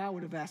 that's what God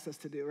would have asked us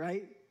to do,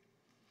 right?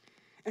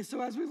 And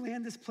so as we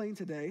land this plane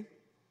today,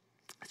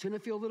 it's going to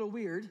feel a little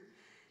weird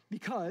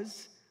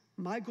because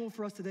my goal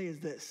for us today is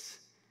this.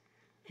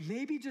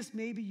 Maybe, just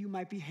maybe, you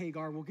might be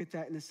Hagar. We'll get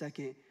that in a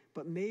second.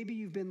 But maybe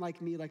you've been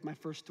like me, like my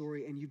first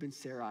story, and you've been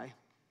Sarai.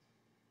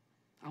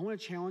 I want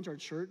to challenge our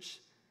church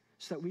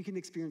so that we can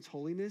experience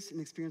holiness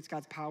and experience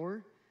God's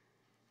power.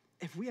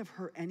 If we have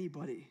hurt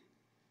anybody,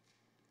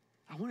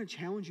 I want to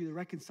challenge you to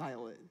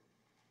reconcile it.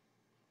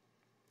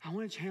 I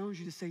want to challenge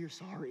you to say you're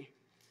sorry.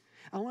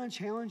 I want to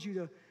challenge you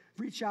to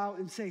reach out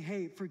and say,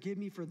 hey, forgive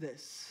me for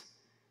this.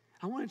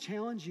 I want to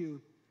challenge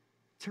you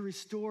to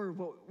restore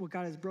what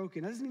God has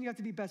broken. That doesn't mean you have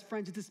to be best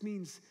friends. It just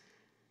means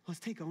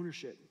let's take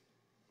ownership.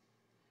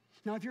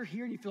 Now, if you're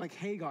here and you feel like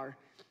Hagar,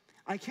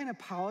 I can't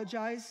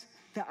apologize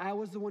that I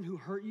was the one who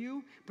hurt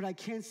you, but I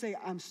can say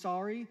I'm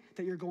sorry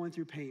that you're going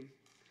through pain.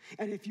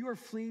 And if you are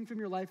fleeing from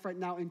your life right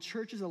now, and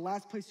church is the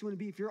last place you want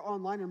to be, if you're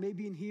online or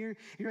maybe in here,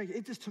 you're like,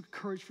 it just took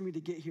courage for me to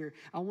get here.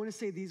 I want to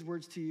say these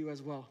words to you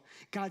as well.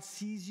 God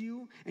sees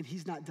you, and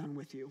he's not done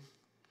with you.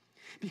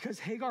 Because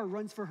Hagar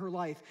runs for her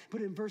life,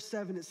 but in verse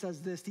 7 it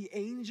says this, the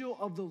angel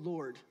of the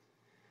Lord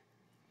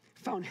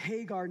found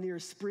Hagar near a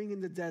spring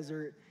in the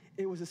desert.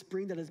 It was a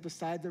spring that is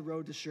beside the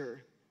road to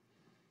Shur.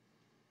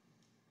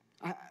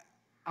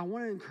 I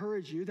want to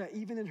encourage you that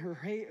even in her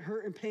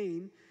hurt and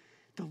pain,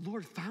 the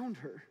Lord found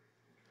her.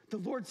 The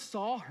Lord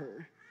saw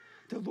her.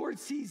 The Lord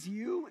sees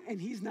you, and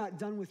he's not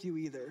done with you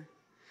either.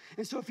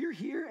 And so if you're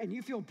here and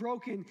you feel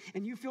broken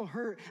and you feel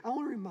hurt, I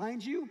want to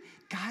remind you,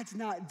 God's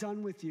not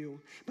done with you.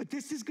 But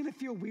this is going to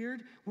feel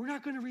weird. We're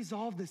not going to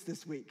resolve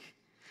this week.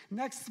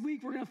 Next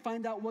week, we're going to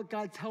find out what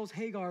God tells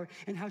Hagar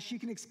and how she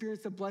can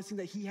experience the blessing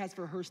that he has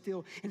for her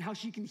still and how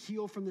she can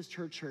heal from this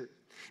church hurt.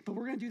 But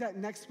we're going to do that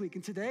next week.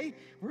 And today,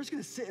 we're just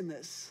going to sit in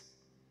this.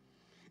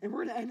 And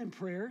we're going to end in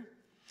prayer.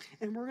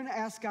 And we're going to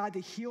ask God to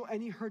heal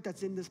any hurt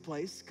that's in this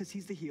place because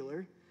he's the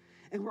healer.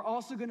 And we're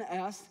also going to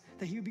ask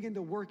that he would begin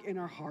to work in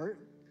our heart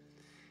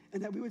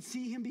and that we would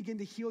see him begin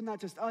to heal not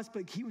just us,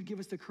 but he would give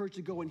us the courage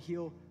to go and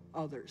heal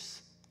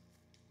others.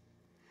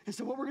 And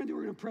so what we're going to do,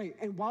 we're going to pray.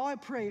 And while I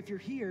pray, if you're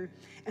here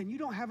and you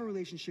don't have a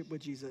relationship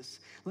with Jesus,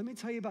 let me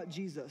tell you about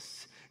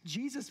Jesus.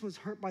 Jesus was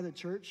hurt by the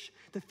church.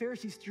 The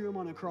Pharisees threw him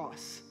on a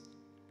cross.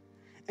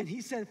 And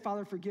he said,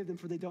 Father, forgive them,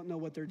 for they don't know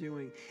what they're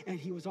doing. And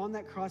he was on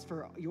that cross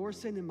for your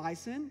sin and my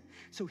sin,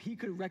 so he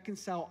could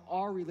reconcile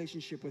our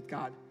relationship with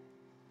God.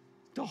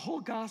 The whole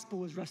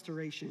gospel is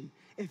restoration.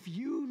 If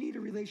you need a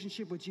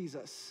relationship with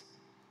Jesus,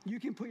 you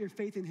can put your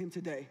faith in him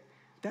today.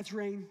 That's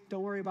rain.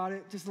 Don't worry about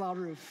it. Just a loud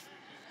roof.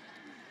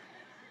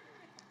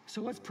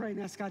 So let's pray and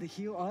ask God to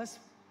heal us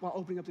while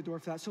opening up the door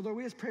for that. So Lord,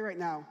 we just pray right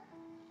now.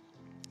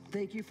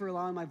 Thank you for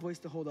allowing my voice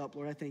to hold up,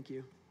 Lord. I thank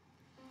you.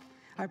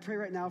 I pray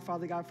right now,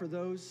 Father God, for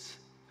those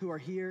who are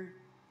here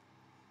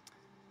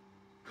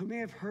who may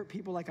have hurt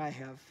people like I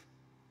have.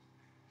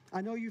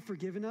 I know you've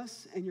forgiven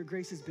us and your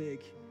grace is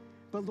big.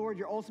 But Lord,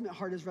 your ultimate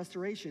heart is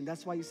restoration.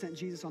 That's why you sent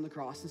Jesus on the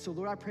cross. And so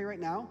Lord, I pray right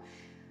now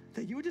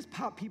that you would just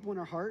pop people in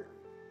our heart,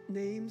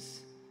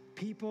 names,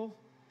 people,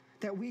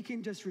 that we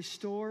can just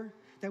restore,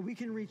 that we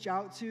can reach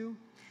out to,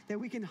 that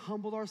we can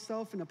humble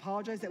ourselves and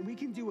apologize, that we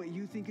can do what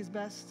you think is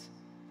best.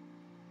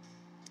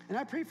 And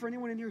I pray for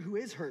anyone in here who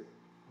is hurt,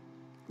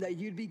 that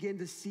you'd begin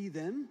to see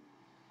them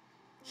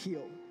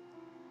heal.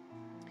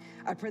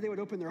 I pray they would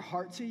open their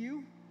heart to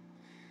you.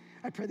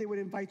 I pray they would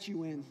invite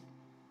you in.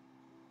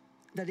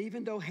 That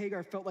even though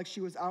Hagar felt like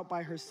she was out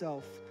by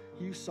herself,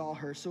 you saw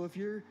her. So if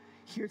you're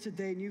here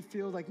today and you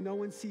feel like no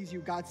one sees you,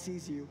 God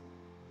sees you.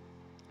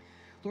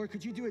 Lord,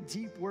 could you do a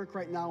deep work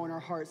right now in our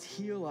hearts?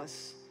 Heal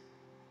us.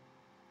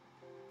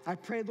 I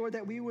pray, Lord,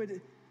 that we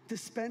would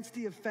dispense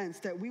the offense,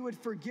 that we would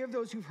forgive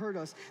those who've hurt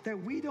us,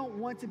 that we don't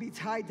want to be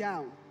tied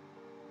down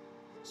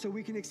so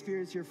we can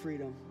experience your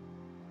freedom.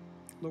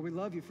 Lord, we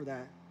love you for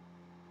that.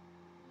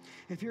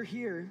 If you're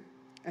here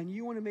and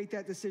you want to make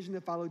that decision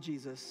to follow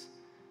Jesus,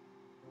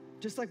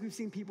 just like we've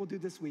seen people do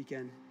this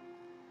weekend,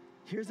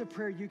 here's a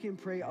prayer you can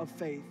pray of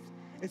faith.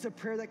 It's a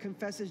prayer that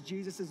confesses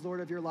Jesus as Lord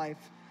of your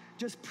life.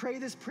 Just pray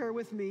this prayer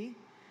with me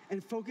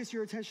and focus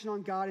your attention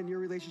on God and your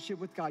relationship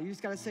with God. You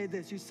just got to say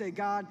this. You say,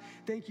 God,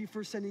 thank you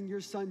for sending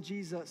your son,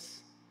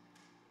 Jesus.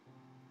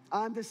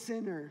 I'm the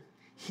sinner.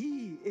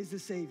 He is the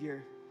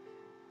Savior.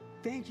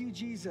 Thank you,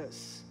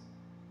 Jesus,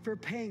 for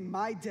paying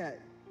my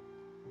debt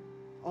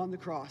on the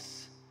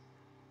cross.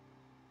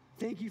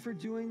 Thank you for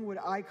doing what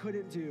I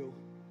couldn't do.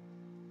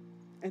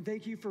 And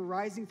thank you for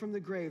rising from the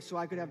grave so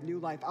I could have new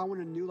life. I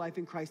want a new life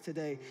in Christ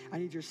today. I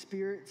need your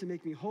spirit to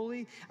make me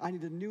holy. I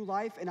need a new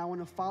life, and I want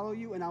to follow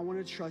you, and I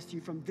want to trust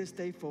you from this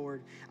day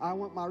forward. I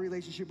want my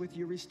relationship with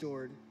you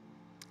restored.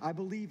 I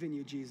believe in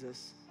you,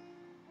 Jesus.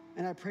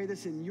 And I pray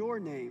this in your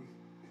name.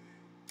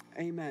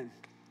 Amen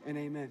and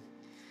amen.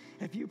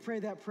 If you pray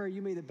that prayer,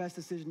 you made the best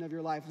decision of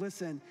your life.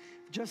 Listen,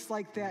 just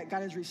like that,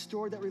 God has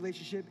restored that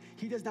relationship.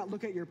 He does not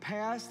look at your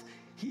past.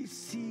 He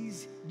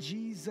sees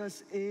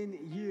Jesus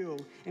in you.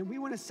 And we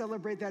want to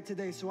celebrate that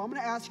today. So I'm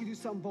going to ask you to do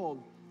something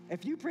bold.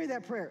 If you pray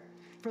that prayer,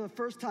 for the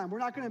first time. We're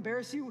not going to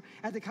embarrass you.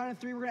 At the count of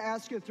 3, we're going to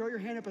ask you to throw your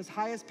hand up as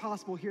high as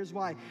possible. Here's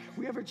why.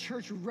 We have a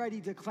church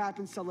ready to clap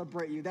and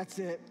celebrate you. That's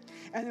it.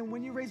 And then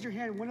when you raise your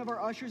hand, one of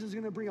our ushers is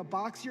going to bring a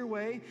box your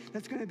way.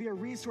 That's going to be a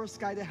resource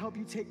guide to help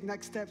you take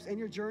next steps in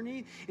your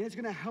journey. And it's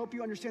going to help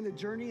you understand the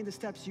journey and the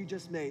steps you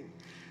just made.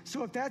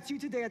 So if that's you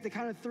today, at the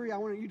count of 3, I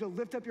want you to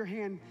lift up your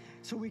hand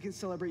so we can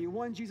celebrate you.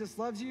 1, Jesus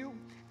loves you.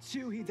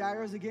 2, he died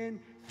rose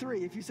again.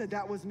 3, if you said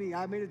that was me,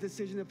 I made a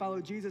decision to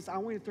follow Jesus, I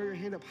want you to throw your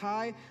hand up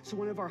high so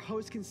one of our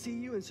hosts can see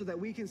you and so that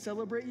we can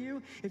celebrate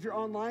you. If you're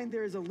online,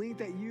 there is a link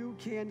that you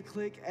can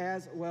click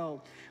as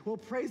well. Well,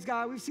 praise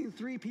God. We've seen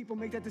 3 people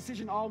make that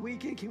decision all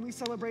weekend. Can we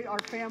celebrate our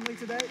family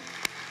today?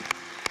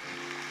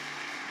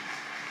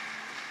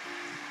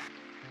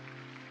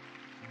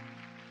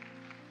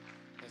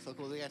 It's so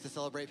cool. We have to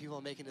celebrate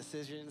people making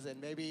decisions, and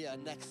maybe a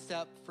next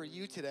step for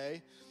you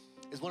today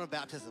is one of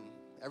baptism.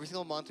 Every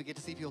single month, we get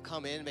to see people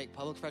come in and make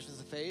public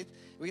professions of faith.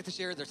 We get to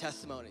share their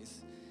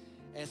testimonies.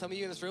 And some of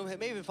you in this room have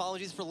maybe been following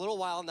Jesus for a little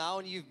while now,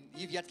 and you've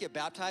yet to get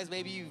baptized.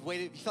 Maybe you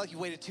feel like you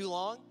waited too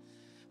long.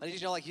 I need you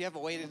to know, like, you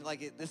haven't waited.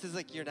 Like, this is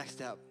like your next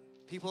step.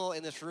 People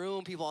in this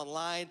room, people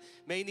online,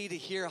 may need to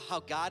hear how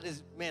God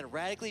has,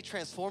 radically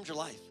transformed your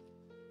life.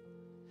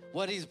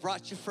 What he's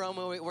brought you from,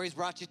 where he's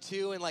brought you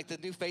to, and like the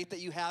new faith that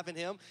you have in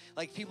him.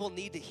 Like, people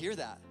need to hear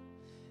that.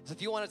 So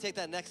if you want to take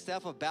that next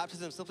step of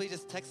baptism, simply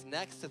just text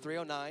NEXT to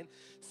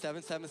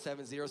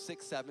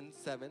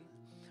 309-777-0677.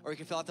 Or you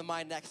can fill out the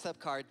My Next Step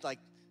card. Like,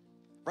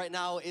 right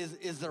now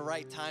is the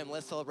right time.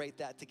 Let's celebrate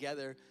that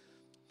together.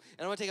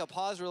 And I'm going to take a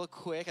pause real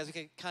quick as we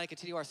can kind of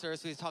continue our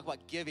service. We talk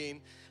about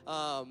giving.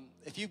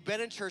 If you've been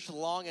in church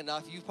long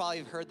enough, you've probably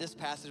heard this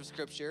passage of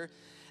Scripture.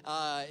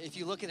 If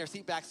you look in their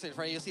seat backs in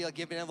front of you, you'll see a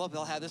giving envelope.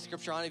 They'll have this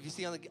scripture on it. If you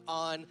see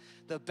on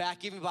the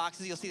back giving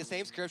boxes, you'll see the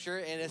same scripture,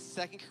 and it's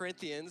 2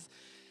 Corinthians.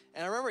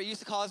 And I remember it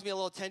used to cause me a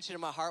little tension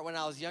in my heart when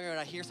I was younger, and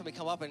I hear somebody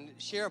come up and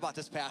share about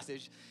this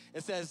passage.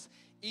 It says,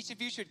 each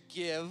of you should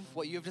give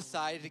what you have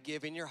decided to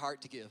give in your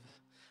heart to give,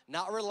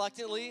 not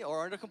reluctantly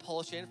or under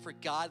compulsion, for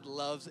God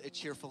loves a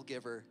cheerful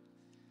giver.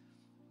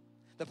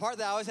 The part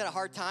that I always had a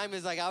hard time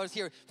is, like, I always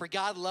hear, for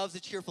God loves a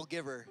cheerful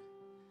giver.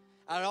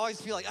 I'd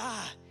always feel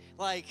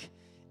like,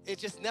 it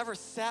just never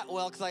sat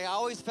well, because I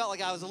always felt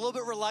like I was a little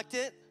bit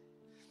reluctant,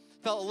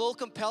 felt a little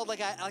compelled, like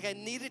I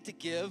needed to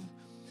give.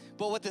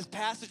 But what this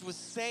passage was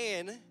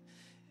saying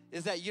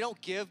is that you don't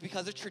give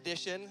because of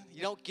tradition.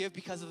 You don't give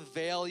because of a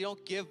veil. You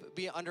don't give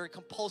being under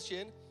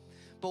compulsion,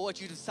 but what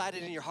you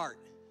decided in your heart.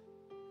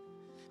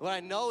 What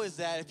I know is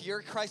that if you're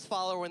a Christ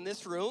follower in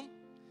this room,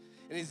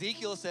 and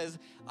Ezekiel says,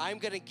 I'm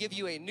going to give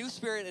you a new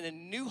spirit and a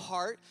new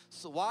heart.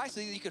 So why? So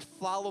that you could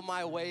follow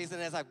my ways.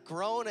 And as I've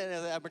grown and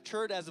as I've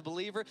matured as a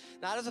believer,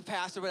 not as a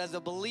pastor, but as a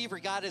believer,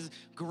 God has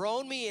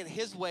grown me in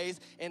his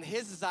ways and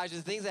his desires,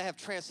 the things that have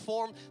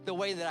transformed the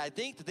way that I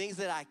think, the things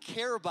that I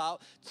care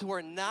about, to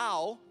where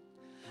now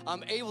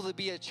I'm able to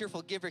be a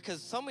cheerful giver.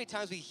 Because so many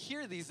times we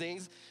hear these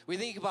things, we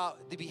think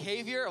about the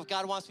behavior of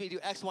God wants me to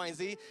do X, Y, and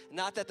Z,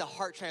 not that the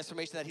heart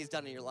transformation that he's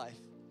done in your life.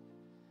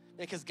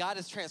 Because God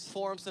has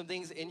transformed some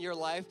things in your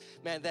life,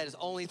 that is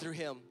only through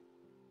him.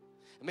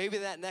 And maybe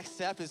that next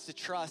step is to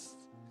trust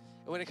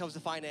when it comes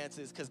to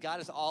finances, because God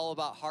is all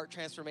about heart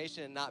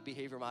transformation and not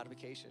behavior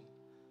modification.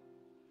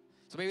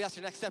 So maybe that's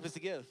your next step, is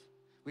to give.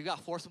 We've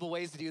got forcible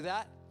ways to do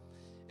that.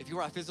 If you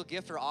want a physical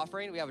gift or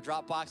offering, we have a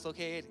drop box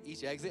located at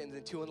each exit and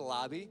then 2 in the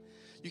lobby.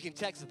 You can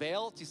text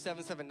VALE to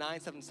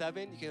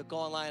 77977. You can go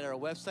online at our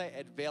website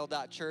at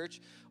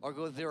vale.church or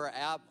go through our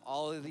app.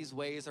 All of these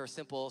ways are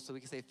simple so we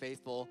can stay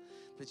faithful to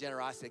the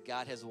generosity that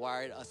God has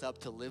wired us up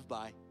to live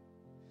by.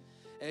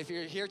 And if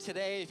you're here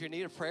today, if you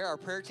need a prayer, our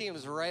prayer team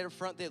is right up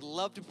front. They'd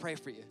love to pray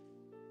for you.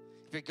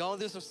 If you're going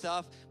through some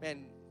stuff,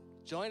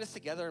 join us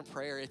together in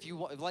prayer. If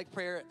you like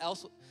prayer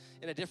else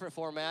in a different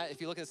format, if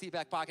you look in the seat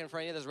back pocket in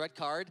front of you, there's a red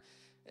card.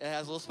 It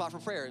has a little spot for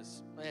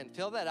prayers.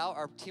 Fill that out.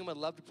 Our team would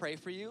love to pray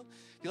for you.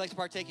 If you'd like to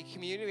partake in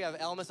community, we have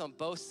elements on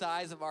both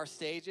sides of our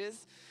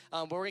stages.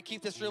 But we're going to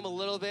keep this room a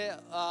little bit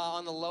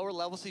on the lower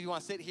level. So if you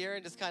want to sit here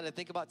and just kind of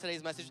think about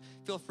today's message,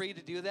 feel free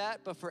to do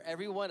that. But for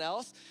everyone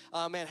else,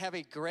 have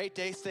a great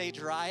day. Stay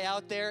dry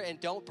out there, and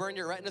don't burn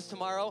your retinas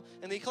tomorrow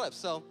in the eclipse.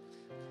 So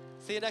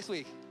see you next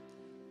week.